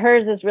that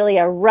hers is really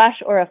a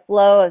rush or a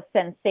flow of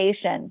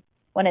sensation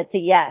when it's a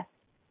yes.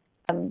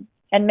 And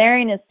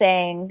Marian is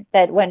saying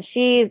that when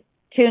she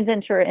tunes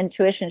into her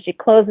intuition, she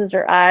closes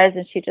her eyes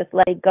and she just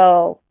let it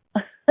go.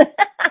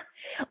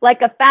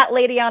 Like a fat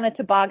lady on a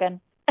toboggan.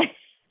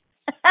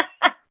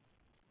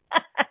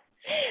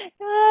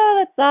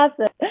 Oh, that's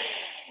awesome.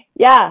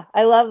 Yeah,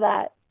 I love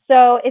that.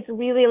 So it's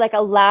really like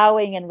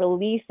allowing and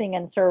releasing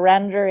and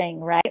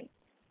surrendering, right?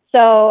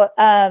 So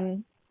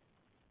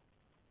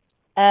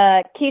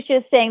Keisha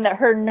is saying that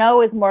her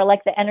no is more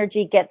like the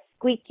energy gets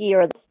squeaky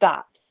or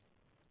stops.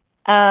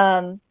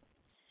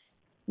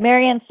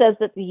 Marian says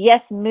that the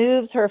yes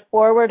moves her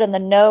forward and the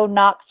no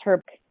knocks her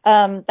back.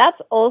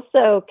 That's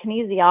also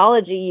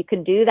kinesiology. You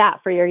can do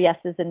that for your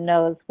yeses and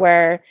nos,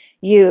 where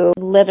you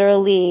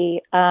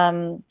literally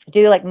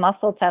do like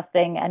muscle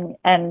testing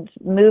and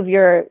move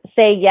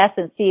say yes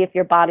and see if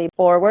your body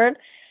forward,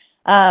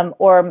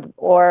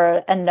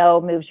 or a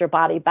no moves your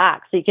body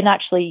back. So you can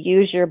actually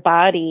use your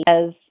body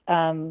as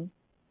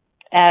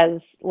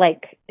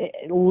like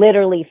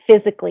literally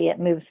physically it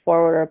moves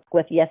forward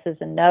with yeses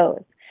and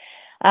nos.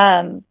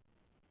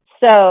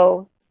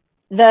 So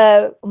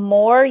the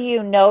more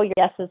you know your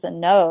yeses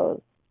and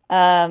nos,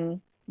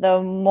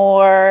 the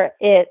more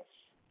it's,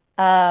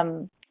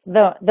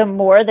 the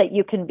more that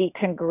you can be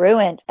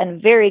congruent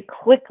and very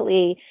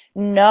quickly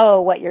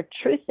know what your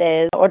truth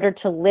is in order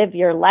to live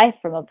your life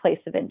from a place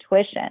of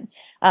intuition.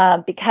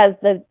 Because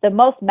the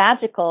most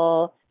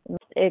magical,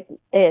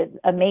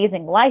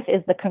 amazing life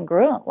is the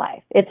congruent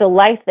life. It's a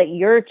life that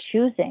you're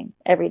choosing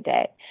every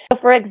day. So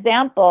for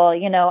example,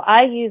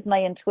 I use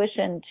my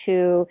intuition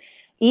to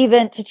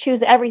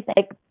choose everything,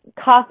 like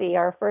coffee,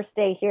 our first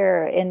day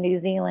here in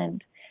New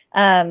Zealand.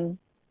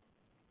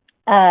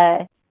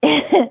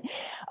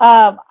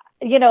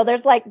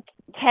 There's like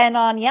 10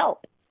 on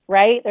Yelp,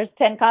 right? There's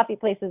 10 coffee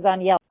places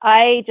on Yelp.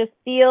 I just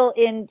feel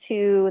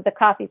into the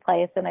coffee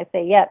place and I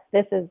say, yep,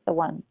 this is the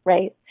one,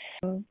 right?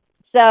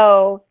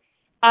 So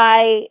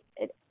I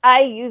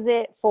use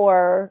it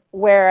for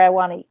where I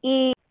want to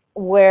eat,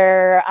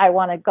 where I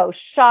want to go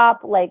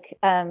shop. Like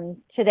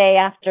today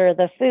after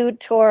the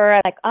food tour,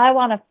 I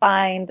want to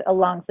find a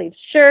long sleeve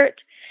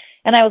shirt.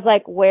 And I was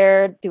like,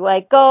 where do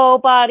I go,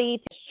 body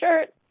to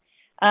shirt?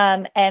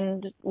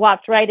 And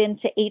walked right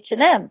into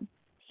H&M.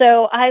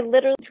 So I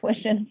literally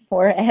tuition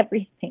for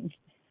everything.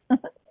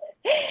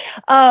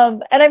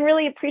 And I'm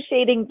really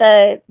appreciating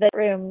the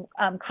room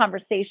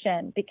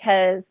conversation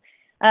because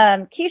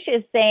Keisha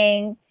is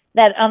saying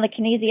that on the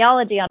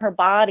kinesiology on her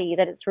body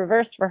that it's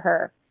reversed for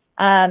her.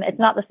 It's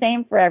not the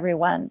same for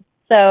everyone.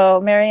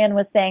 So Marian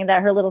was saying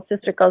that her little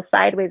sister goes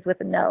sideways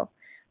with a no,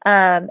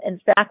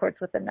 and backwards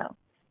with a no.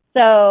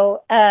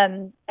 So,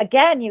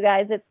 again, you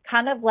guys, it's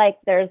kind of like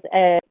there's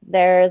a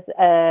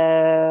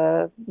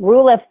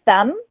rule of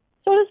thumb,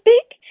 so to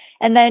speak,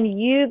 and then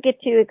you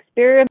get to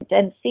experiment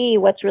and see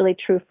what's really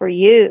true for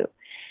you.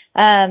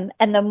 And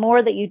the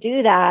more that you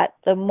do that,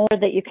 the more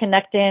that you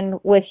connect in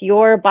with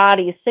your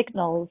body's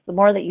signals, the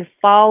more that you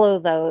follow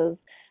those,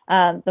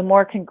 The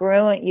more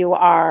congruent you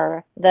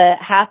are, the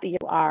happier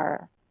you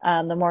are,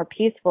 the more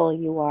peaceful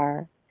you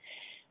are.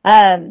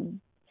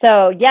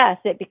 So yes,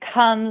 it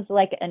becomes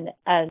like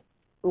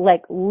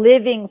like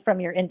living from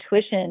your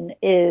intuition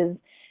is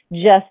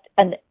just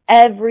an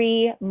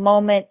every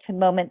moment to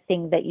moment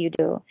thing that you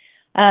do.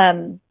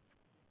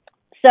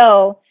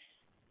 So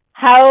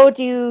how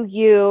do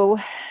you,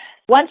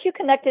 once you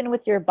connect in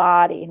with your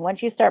body and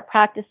once you start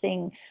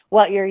practicing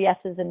what your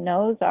yeses and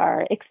nos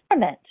are,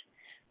 experiment.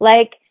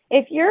 Like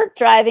if you're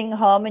driving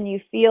home and you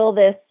feel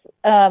this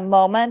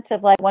moment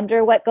of like,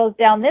 wonder what goes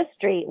down this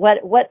street,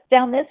 what's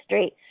down this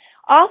street.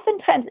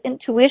 Oftentimes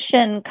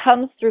intuition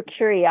comes through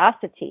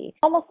curiosity,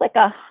 almost like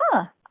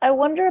I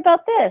wonder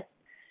about this.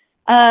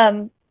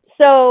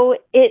 So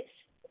it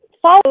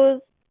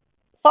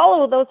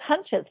follow those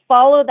hunches,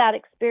 follow that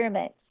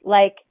experiment.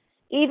 Like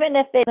even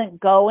if it doesn't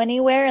go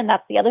anywhere, and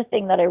that's the other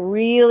thing that I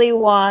really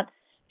want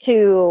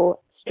to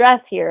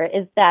stress here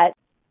is that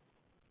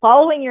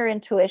following your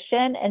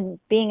intuition and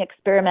being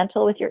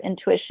experimental with your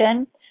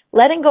intuition,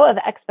 letting go of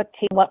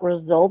expectation what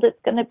result it's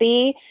going to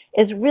be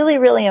is really,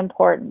 really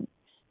important.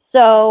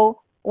 So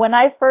when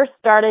I first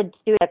started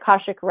doing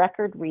Akashic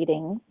record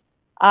readings,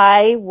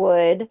 I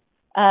would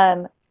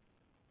I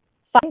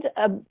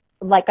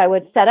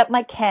would set up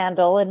my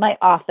candle in my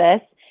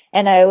office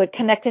and I would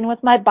connect in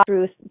with my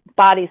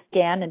body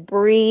scan and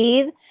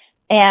breathe,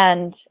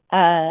 and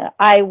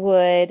I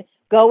would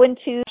go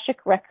into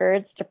Akashic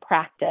records to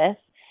practice,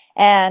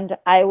 and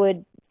I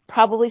would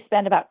probably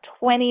spend about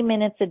 20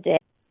 minutes a day,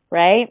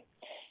 right?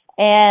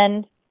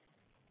 And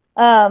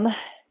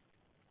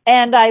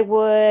I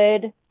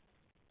would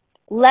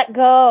let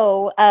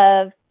go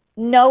of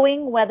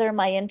knowing whether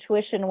my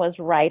intuition was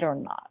right or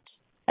not.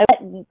 I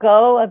let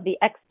go of the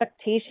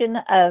expectation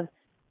of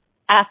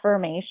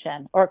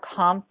affirmation or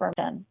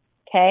confirmation,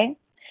 okay?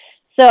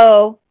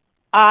 So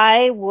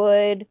I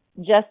would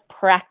just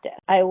practice.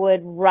 I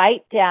would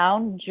write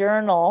down,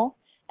 journal,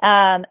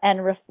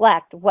 and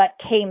reflect what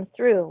came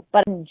through,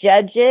 but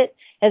judge it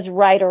as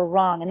right or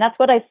wrong. And that's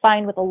what I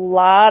find with a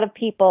lot of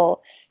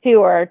people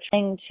who are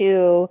trying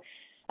to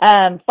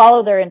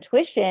follow their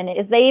intuition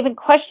is they even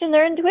question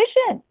their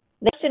intuition.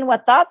 They question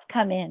what thoughts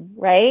come in,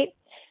 right?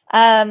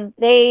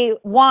 They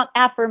want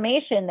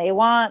affirmation. They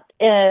want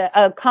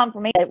a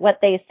confirmation that what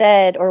they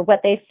said or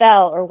what they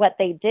felt or what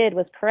they did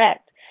was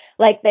correct.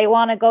 Like they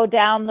want to go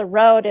down the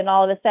road and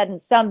all of a sudden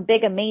some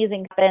big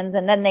amazing happens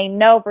and then they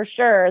know for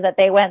sure that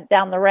they went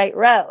down the right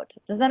road.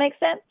 Does that make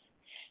sense?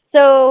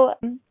 So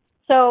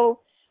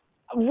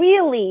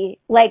really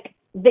like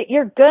that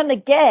you're going to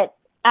get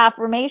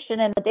affirmation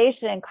and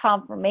validation and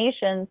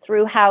confirmation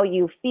through how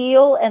you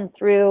feel and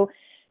through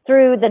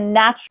the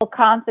natural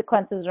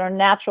consequences or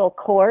natural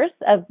course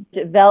of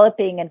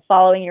developing and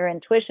following your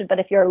intuition. But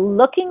if you're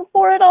looking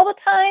for it all the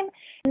time,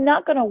 it's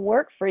not going to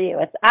work for you.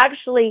 It's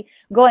actually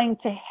going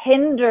to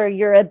hinder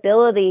your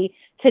ability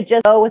to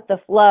just go with the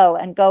flow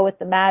and go with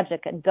the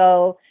magic and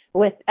go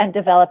with and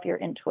develop your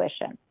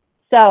intuition.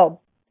 So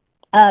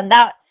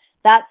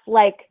that's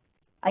like,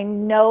 I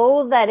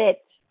know that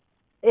it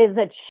is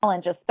a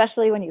challenge,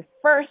 especially when you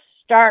first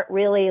start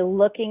really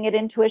looking at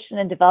intuition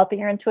and developing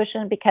your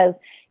intuition, because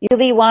you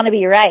really want to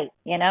be right.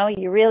 You know,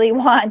 you really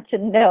want to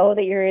know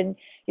that your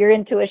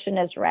intuition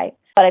is right.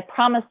 But I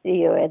promise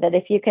you that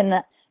if you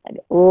can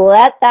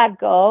let that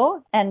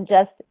go and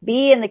just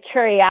be in the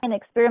curiosity and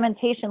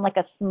experimentation like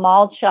a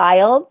small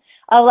child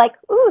of like,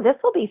 ooh,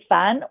 this will be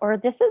fun, or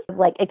this is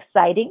like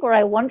exciting, or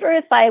I wonder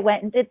if I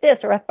went and did this,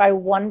 or if I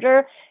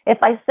wonder if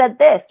I said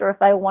this, or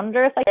if I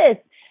wonder if I did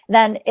this,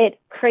 then it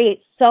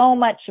creates so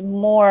much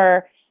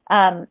more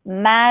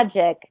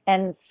magic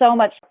and so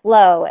much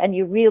flow, and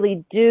you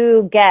really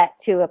do get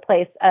to a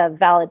place of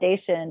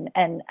validation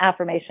and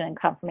affirmation and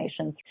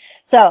confirmation.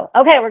 So,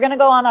 okay, we're going to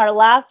go on our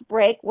last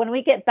break. When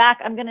we get back,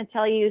 I'm going to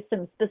tell you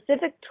some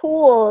specific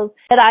tools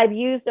that I've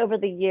used over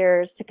the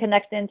years to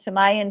connect into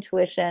my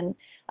intuition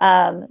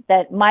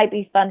that might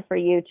be fun for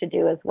you to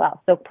do as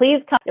well. So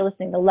please come. You're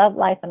listening to Love,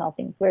 Life, and All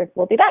Things Weird.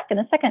 We'll be back in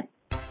a second.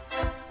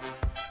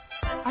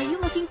 Are you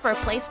looking for a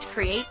place to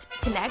create,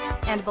 connect,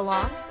 and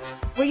belong?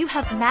 Where you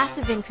have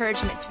massive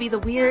encouragement to be the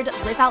weird,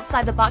 live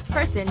outside the box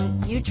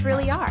person you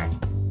truly are.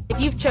 If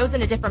you've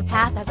chosen a different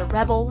path as a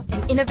rebel,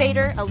 an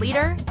innovator, a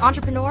leader,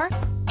 entrepreneur,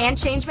 and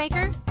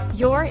changemaker,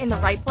 you're in the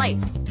right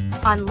place.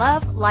 On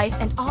Love, Life,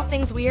 and All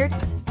Things Weird,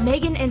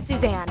 Megan and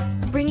Suzanne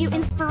bring you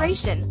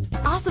inspiration,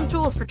 awesome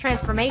tools for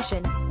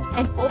transformation,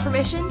 and full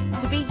permission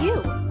to be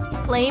you.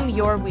 Claim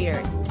your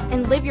weird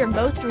and live your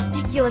most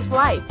ridiculous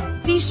life.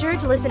 Be sure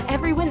to listen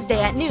every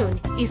Wednesday at noon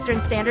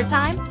Eastern Standard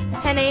Time,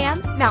 10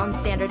 a.m. Mountain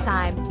Standard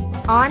Time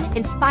on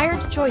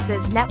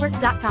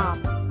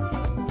InspiredChoicesNetwork.com.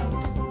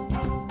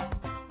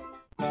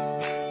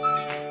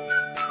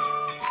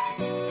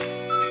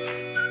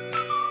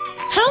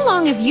 How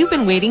long have you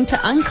been waiting to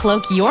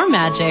uncloak your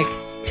magic?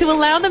 to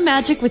allow the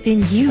magic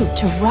within you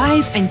to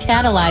rise and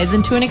catalyze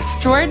into an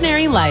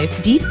extraordinary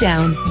life deep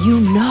down you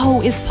know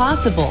is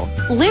possible.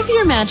 Live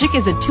Your Magic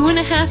is a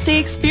 2.5-day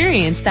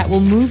experience that will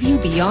move you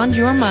beyond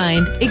your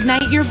mind,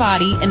 ignite your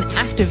body, and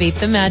activate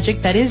the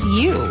magic that is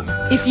you.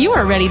 If you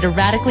are ready to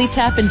radically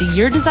tap into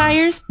your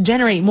desires,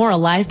 generate more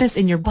aliveness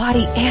in your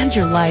body and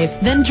your life,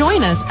 then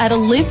join us at a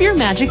Live Your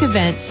Magic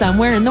event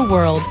somewhere in the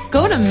world.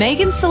 Go to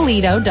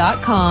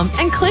megansillito.com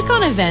and click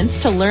on events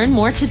to learn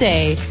more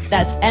today.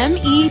 That's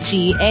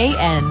MEGANSILLITO.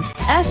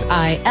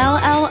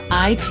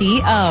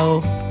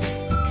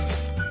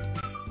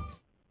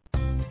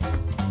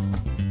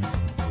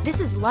 This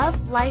is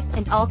Love, Life,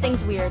 and All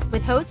Things Weird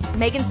with hosts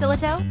Megan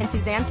Silito and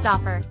Suzanne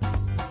Stoffer.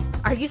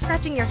 Are you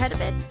scratching your head a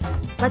bit?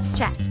 Let's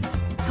chat.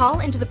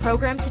 Call into the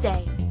program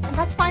today, and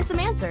let's find some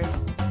answers.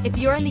 If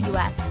you're in the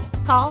U.S.,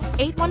 call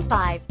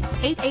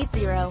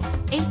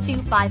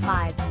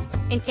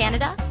 815-880-8255. In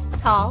Canada,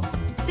 call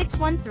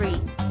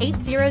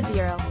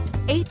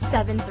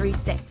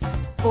 613-800-8736.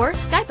 Or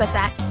Skype us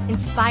at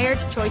Inspired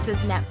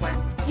Choices Network.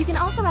 You can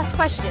also ask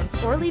questions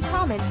or leave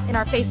comments in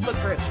our Facebook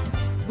group.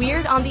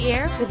 Weird on the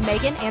Air with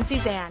Megan and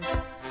Suzanne.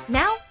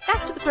 Now,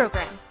 back to the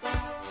program.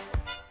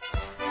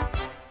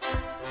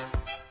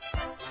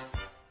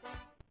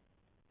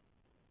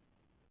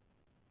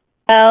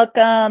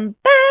 Welcome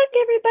back,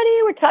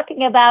 everybody. We're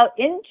talking about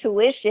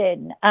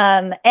intuition.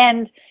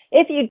 And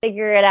if you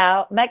figure it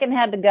out, Megan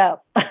had to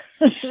go.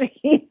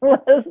 She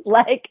was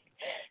like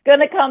going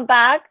to come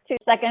back to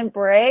second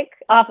break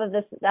off of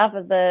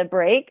the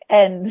break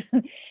and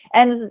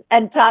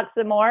talk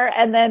some more.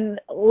 And then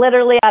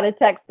literally out of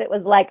text, it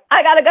was like,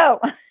 I got to go.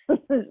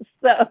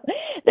 So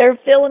they're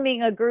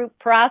filming a group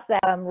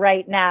process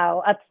right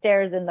now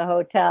upstairs in the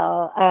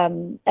hotel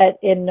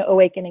in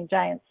Awakening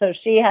Giants. So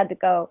she had to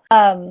go.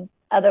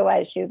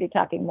 Otherwise, she would be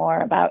talking more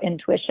about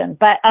intuition.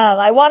 But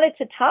I wanted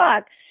to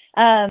talk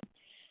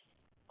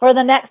for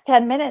the next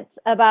 10 minutes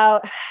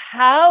about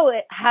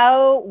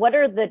what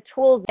are the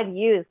tools I've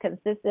used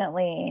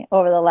consistently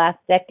over the last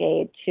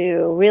decade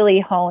to really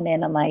hone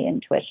in on my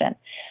intuition.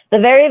 The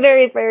very,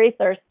 very, very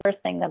first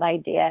thing that I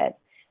did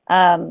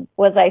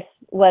was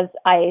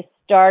I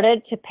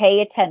started to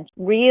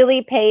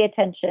really pay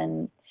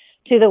attention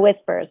to the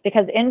whispers,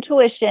 because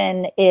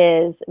intuition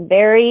is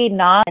very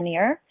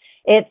non-linear.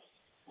 It's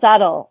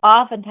subtle.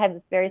 Oftentimes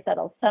it's very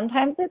subtle.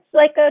 Sometimes it's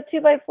like a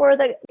 2x4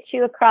 that hits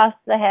you across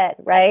the head,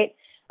 right?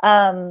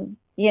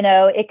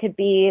 It could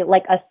be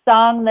like a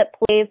song that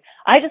plays.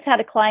 I just had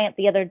a client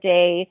the other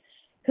day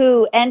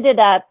who ended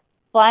up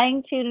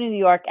flying to New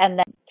York and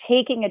then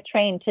taking a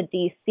train to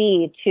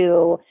DC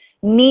to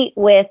meet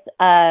with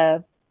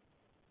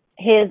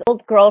his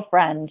old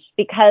girlfriend,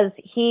 because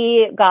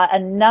he got a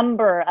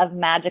number of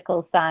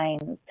magical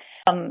signs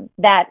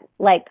that,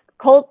 like,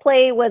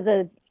 Coldplay was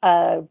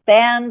a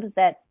band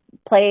that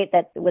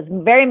was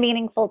very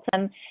meaningful to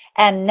him,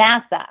 and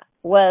NASA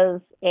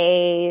was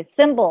a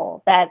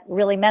symbol that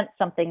really meant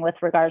something with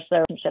regards to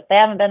their relationship. They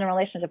haven't been in a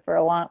relationship for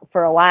a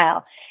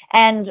while.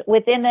 And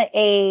within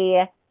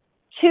a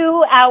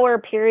 2-hour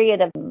period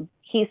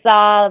he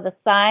saw the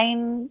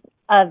sign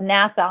of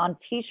NASA on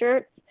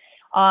T-shirts,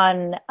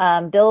 on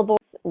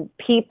billboards,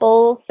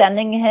 people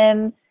sending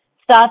him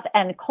stuff,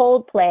 and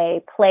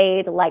Coldplay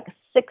played like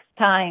 6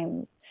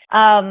 times.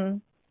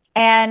 And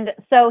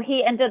so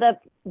he ended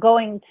up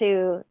going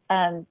to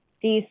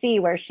DC,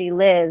 where she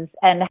lives,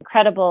 and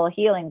incredible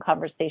healing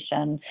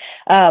conversation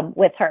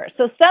with her.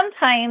 So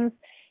sometimes,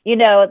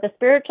 the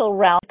spiritual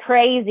realm is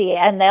crazy,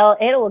 and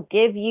it will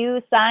give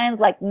you signs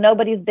like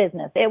nobody's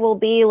business. It will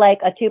be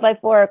like a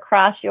 2x4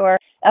 across your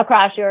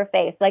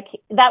face. Like,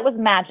 that was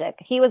magic.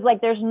 He was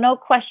like, there's no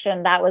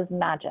question that was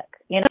magic.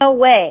 No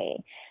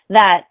way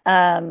that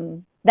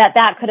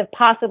that could have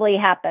possibly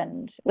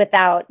happened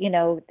without,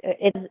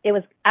 it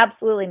was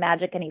absolutely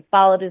magic, and he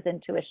followed his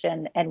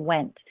intuition and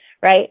went,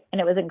 right?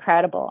 And it was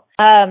incredible.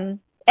 And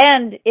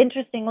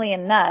interestingly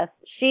enough,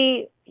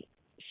 she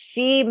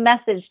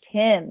messaged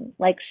him,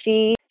 like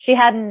she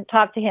hadn't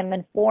talked to him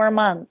in 4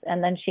 months,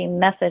 and then she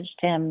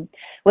messaged him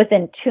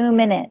within 2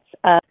 minutes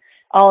of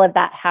all of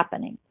that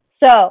happening.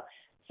 So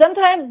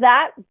sometimes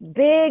that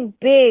big,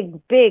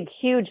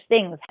 huge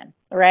things happen,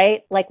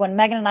 right? Like when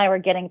Megan and I were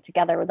getting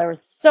together, there was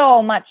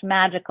so much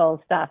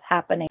magical stuff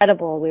happening.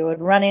 Incredible. We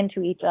would run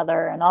into each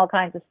other and all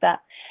kinds of stuff.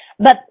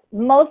 But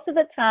most of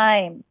the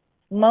time,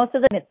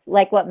 it's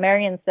like what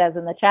Marion says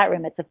in the chat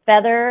room, it's a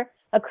feather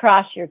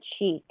across your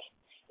cheek.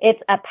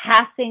 It's a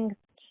passing,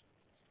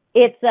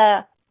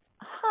 I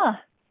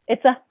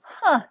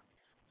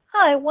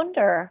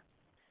wonder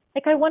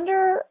if I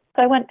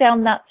went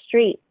down that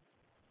street.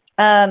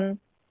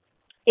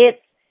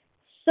 It's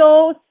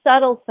so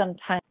subtle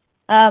sometimes.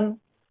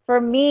 For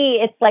me,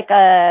 it's like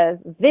a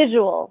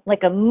visual,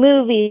 like a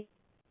movie.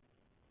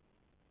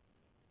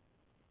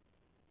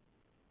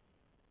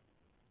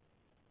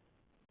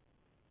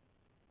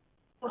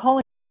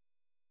 Pay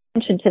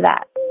attention to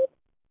that,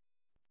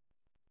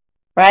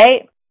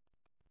 right?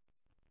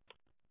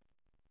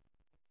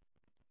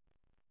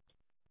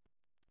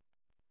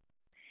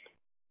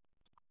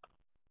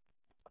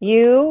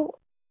 You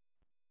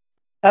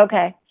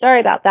Okay.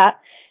 Sorry about that.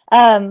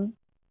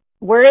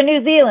 We're in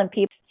New Zealand,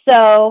 people.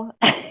 So,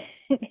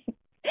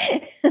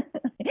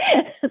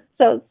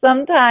 so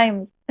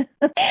sometimes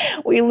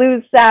we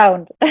lose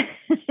sound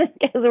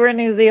because we're in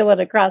New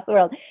Zealand across the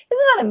world. Isn't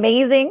that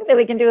amazing that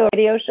we can do a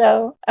radio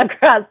show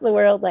across the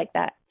world like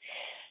that?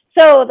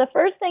 So the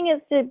first thing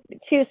is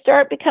to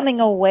start becoming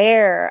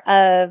aware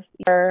of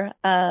your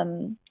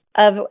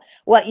of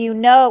what you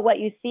know, what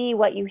you see,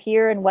 what you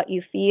hear, and what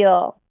you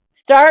feel.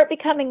 Start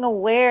becoming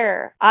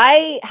aware.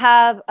 I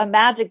have a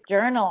magic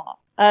journal,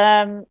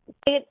 an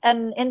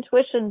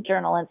intuition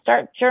journal, and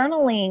start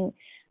journaling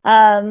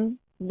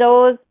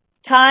those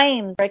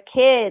times for a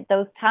kid,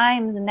 those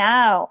times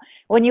now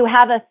when you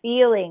have a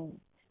feeling,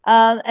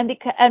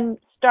 and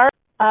start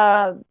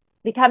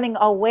becoming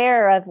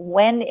aware of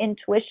when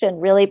intuition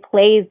really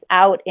plays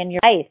out in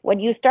your life. When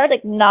you start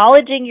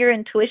acknowledging your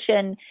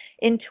intuition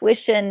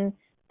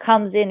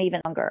comes in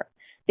even stronger.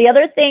 The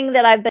other thing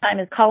that I've been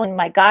is calling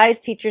my guides,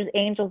 teachers,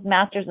 angels,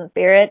 masters, and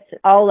spirits,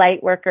 all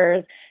light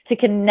workers, to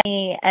connect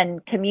me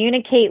and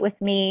communicate with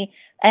me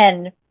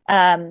and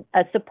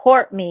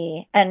support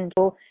me and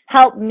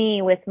help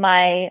me with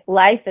my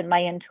life and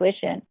my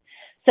intuition.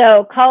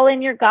 So call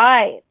in your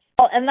guides.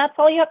 And that's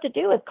all you have to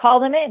do is call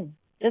them in.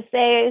 Just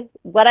say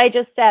what I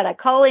just said. I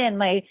call in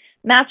my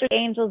masters,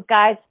 angels,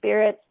 guides,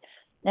 spirits,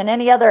 and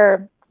any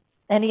other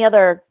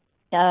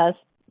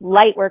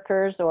light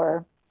workers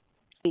or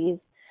these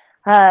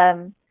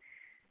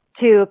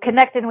to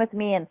connect in with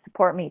me and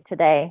support me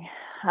today.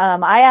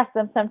 I ask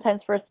them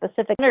sometimes for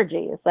specific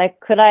energies, like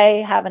could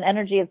I have an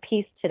energy of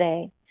peace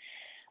today?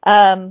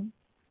 So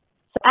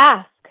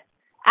ask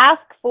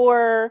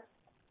for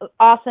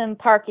awesome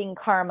parking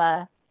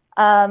karma.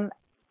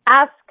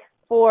 Ask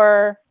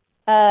for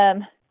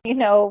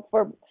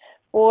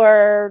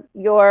for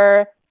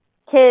your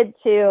kid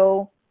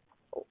to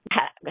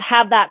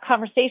have that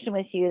conversation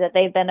with you that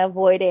they've been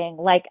avoiding.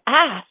 Like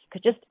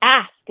just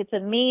ask. It's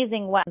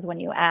amazing when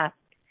you ask.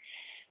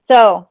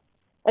 So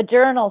a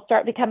journal,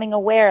 start becoming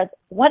aware.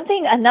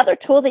 Another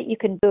tool that you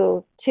can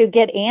do to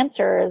get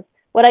answers,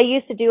 what I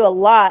used to do a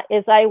lot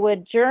is I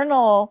would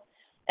journal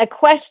a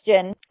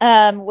question,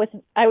 I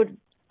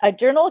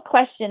journal a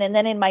question, and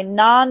then in my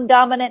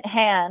non-dominant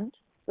hand,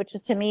 which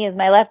to me is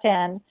my left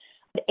hand,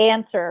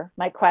 answer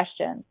my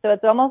question. So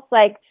it's almost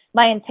like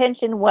my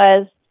intention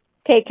was,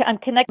 okay, I'm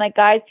connecting my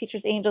guides,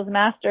 teachers, angels,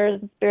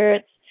 masters, and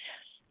spirits,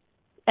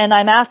 and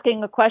I'm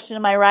asking a question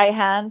in my right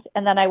hand,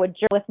 and then I would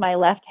journal with my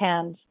left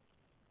hand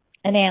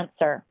an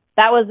answer.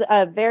 That was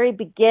a very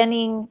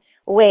beginning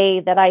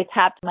way that I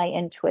tapped my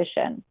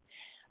intuition.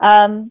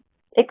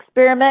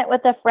 Experiment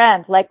with a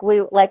friend, like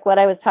what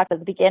I was talking at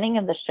the beginning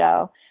of the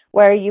show,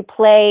 where you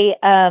play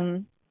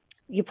intuition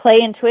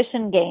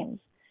games.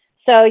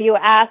 So you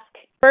ask,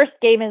 first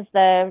game is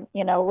the,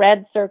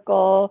 red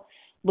circle,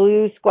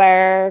 blue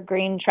square,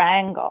 green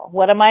triangle.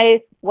 What am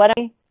I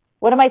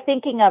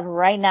thinking of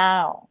right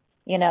now?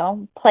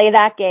 Play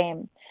that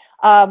game.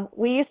 I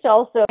used to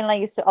also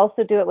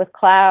do it with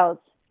clouds,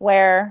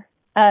 where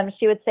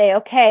she would say,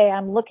 okay,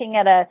 I'm looking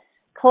at a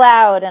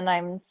cloud and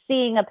I'm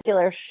seeing a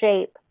particular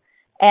shape,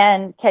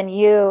 and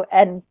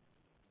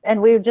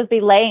and we would just be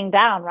laying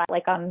down, right,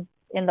 like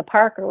in the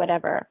park or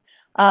whatever.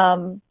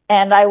 And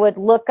I would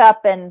look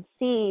up and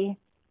see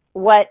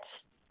what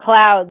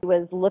cloud she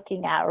was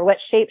looking at or what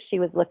shape she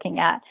was looking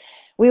at.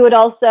 We would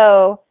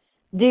also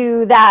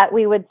do that.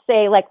 We would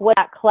say, like, what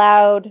that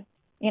cloud,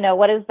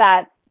 what is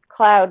that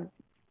cloud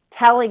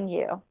telling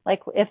you?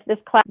 Like, if this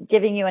cloud is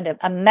giving you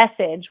a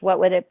message, what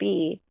would it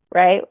be,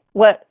 right?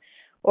 What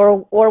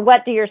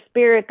do your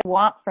spirit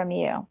want from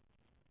you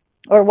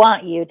or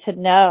want you to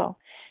know?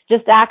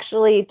 Just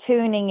actually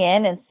tuning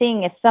in and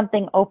seeing if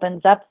something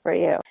opens up for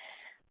you.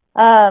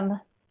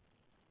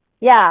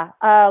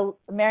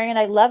 Marion,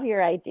 I love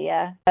your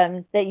idea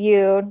that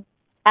you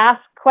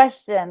ask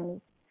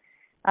questions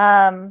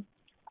and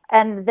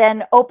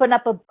then open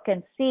up a book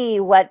and see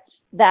what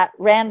that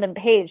random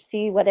page,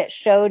 see what it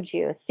showed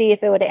you, see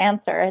if it would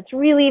answer. It's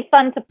really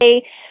fun to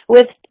play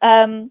with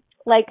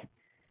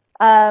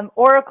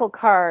oracle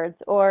cards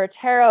or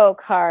tarot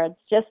cards,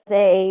 just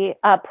a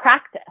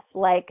practice,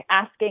 like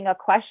asking a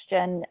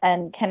question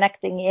and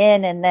connecting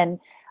in and then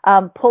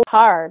pull a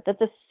card.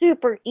 That's a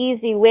super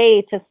easy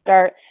way to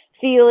start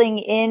feeling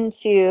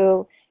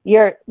into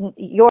your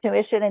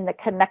intuition and the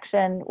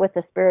connection with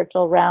the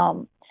spiritual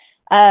realm.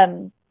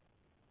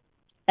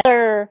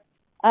 Another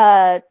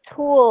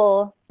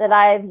tool that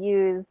I've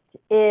used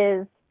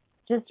is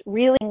just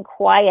really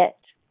quiet.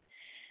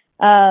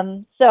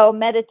 So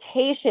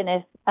meditation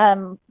is,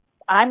 I'm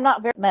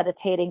not very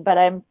meditating, but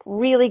I'm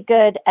really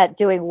good at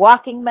doing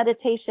walking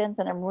meditations,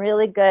 and I'm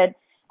really good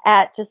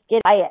at just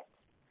getting quiet,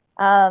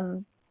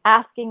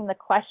 asking the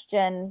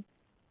question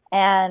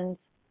and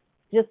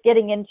just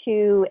getting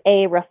into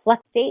a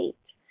reflect state,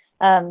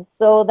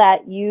 so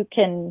that you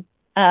can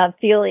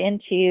feel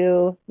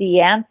into the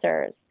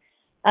answers.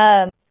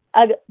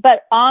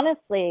 But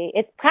honestly,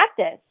 it's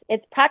practice.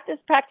 It's practice.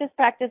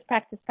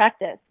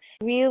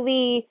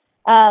 Really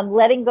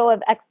letting go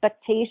of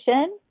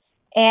expectation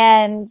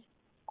and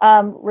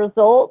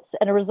results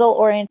and a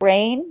result-oriented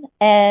brain,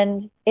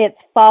 and it's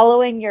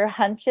following your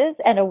hunches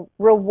and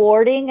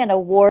rewarding and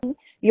awarding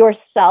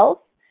yourself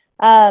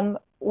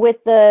with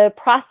the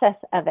process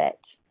of it.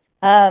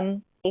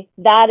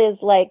 That is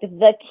like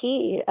the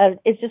key.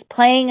 It's just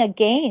playing a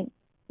game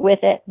with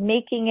it,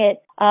 making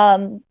it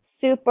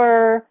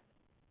super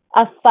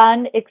a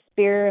fun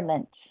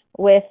experiment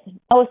with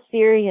no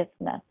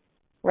seriousness,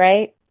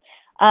 right?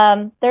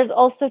 There's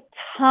also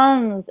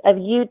tons of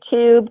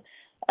YouTube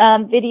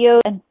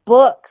videos and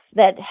books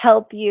that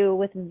help you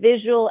with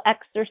visual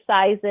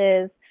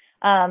exercises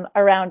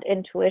around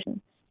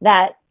intuition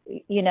that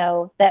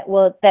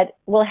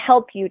will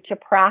help you to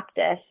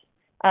practice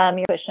your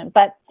intuition.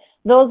 But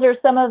those are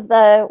some of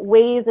the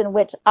ways in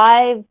which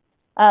I've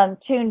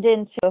tuned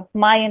into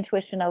my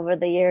intuition over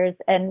the years,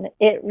 and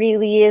it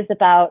really is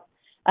about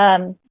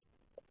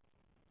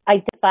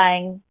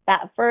identifying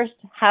that first.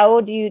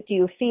 How do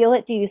you feel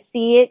it? Do you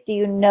see it? Do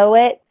you know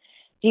it?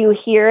 Do you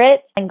hear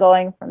it? And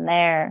going from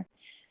there.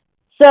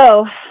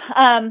 So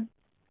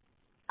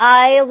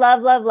I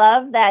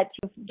love that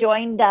you've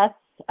joined us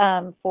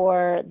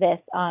for this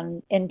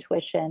on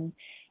intuition.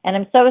 And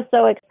I'm so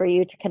excited for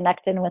you to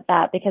connect in with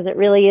that, because it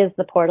really is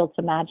the portal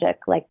to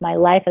magic. Like, my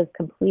life has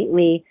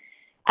completely,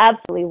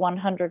 absolutely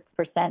 100%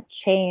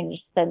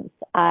 changed since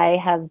I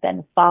have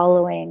been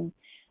following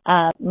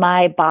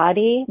my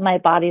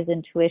body's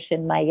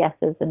intuition, my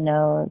yeses and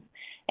nos.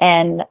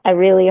 And I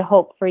really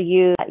hope for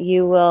you that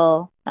you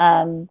will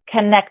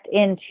connect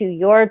into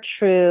your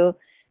true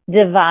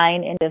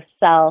divine into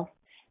self,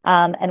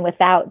 and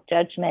without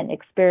judgment,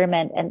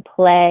 experiment and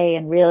play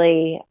and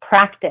really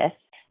practice,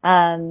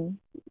 and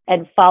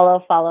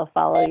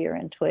follow your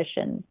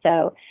intuition.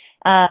 So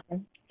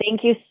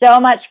thank you so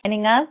much for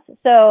joining us.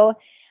 So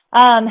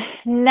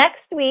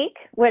next week,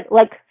 we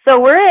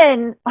were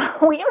in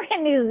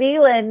New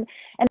Zealand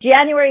on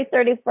January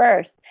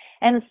 31st.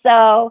 And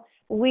so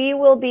we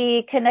will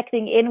be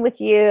connecting in with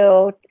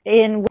you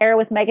in Where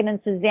with Megan and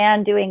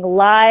Suzanne, doing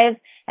live,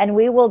 and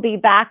we will be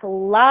back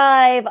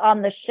live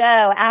on the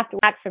show after we're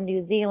back from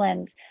New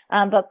Zealand.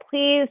 But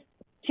please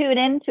tune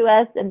in to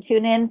us and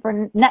tune in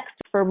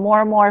for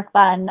more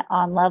fun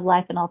on Love,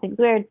 Life, and All Things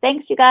Weird.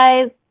 Thanks, you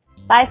guys.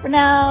 Bye for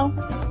now.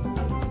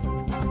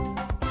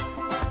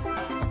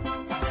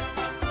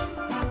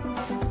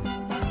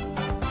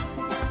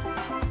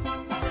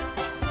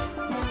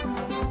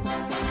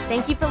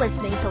 Thank you for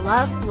listening to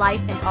Love,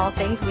 Life, and All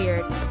Things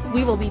Weird.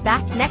 We will be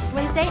back next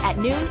Wednesday at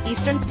noon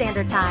Eastern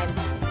Standard Time,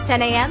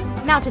 10 a.m.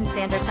 Mountain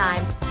Standard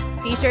Time.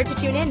 Be sure to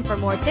tune in for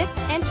more tips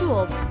and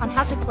tools on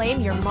how to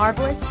claim your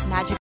marvelous magic.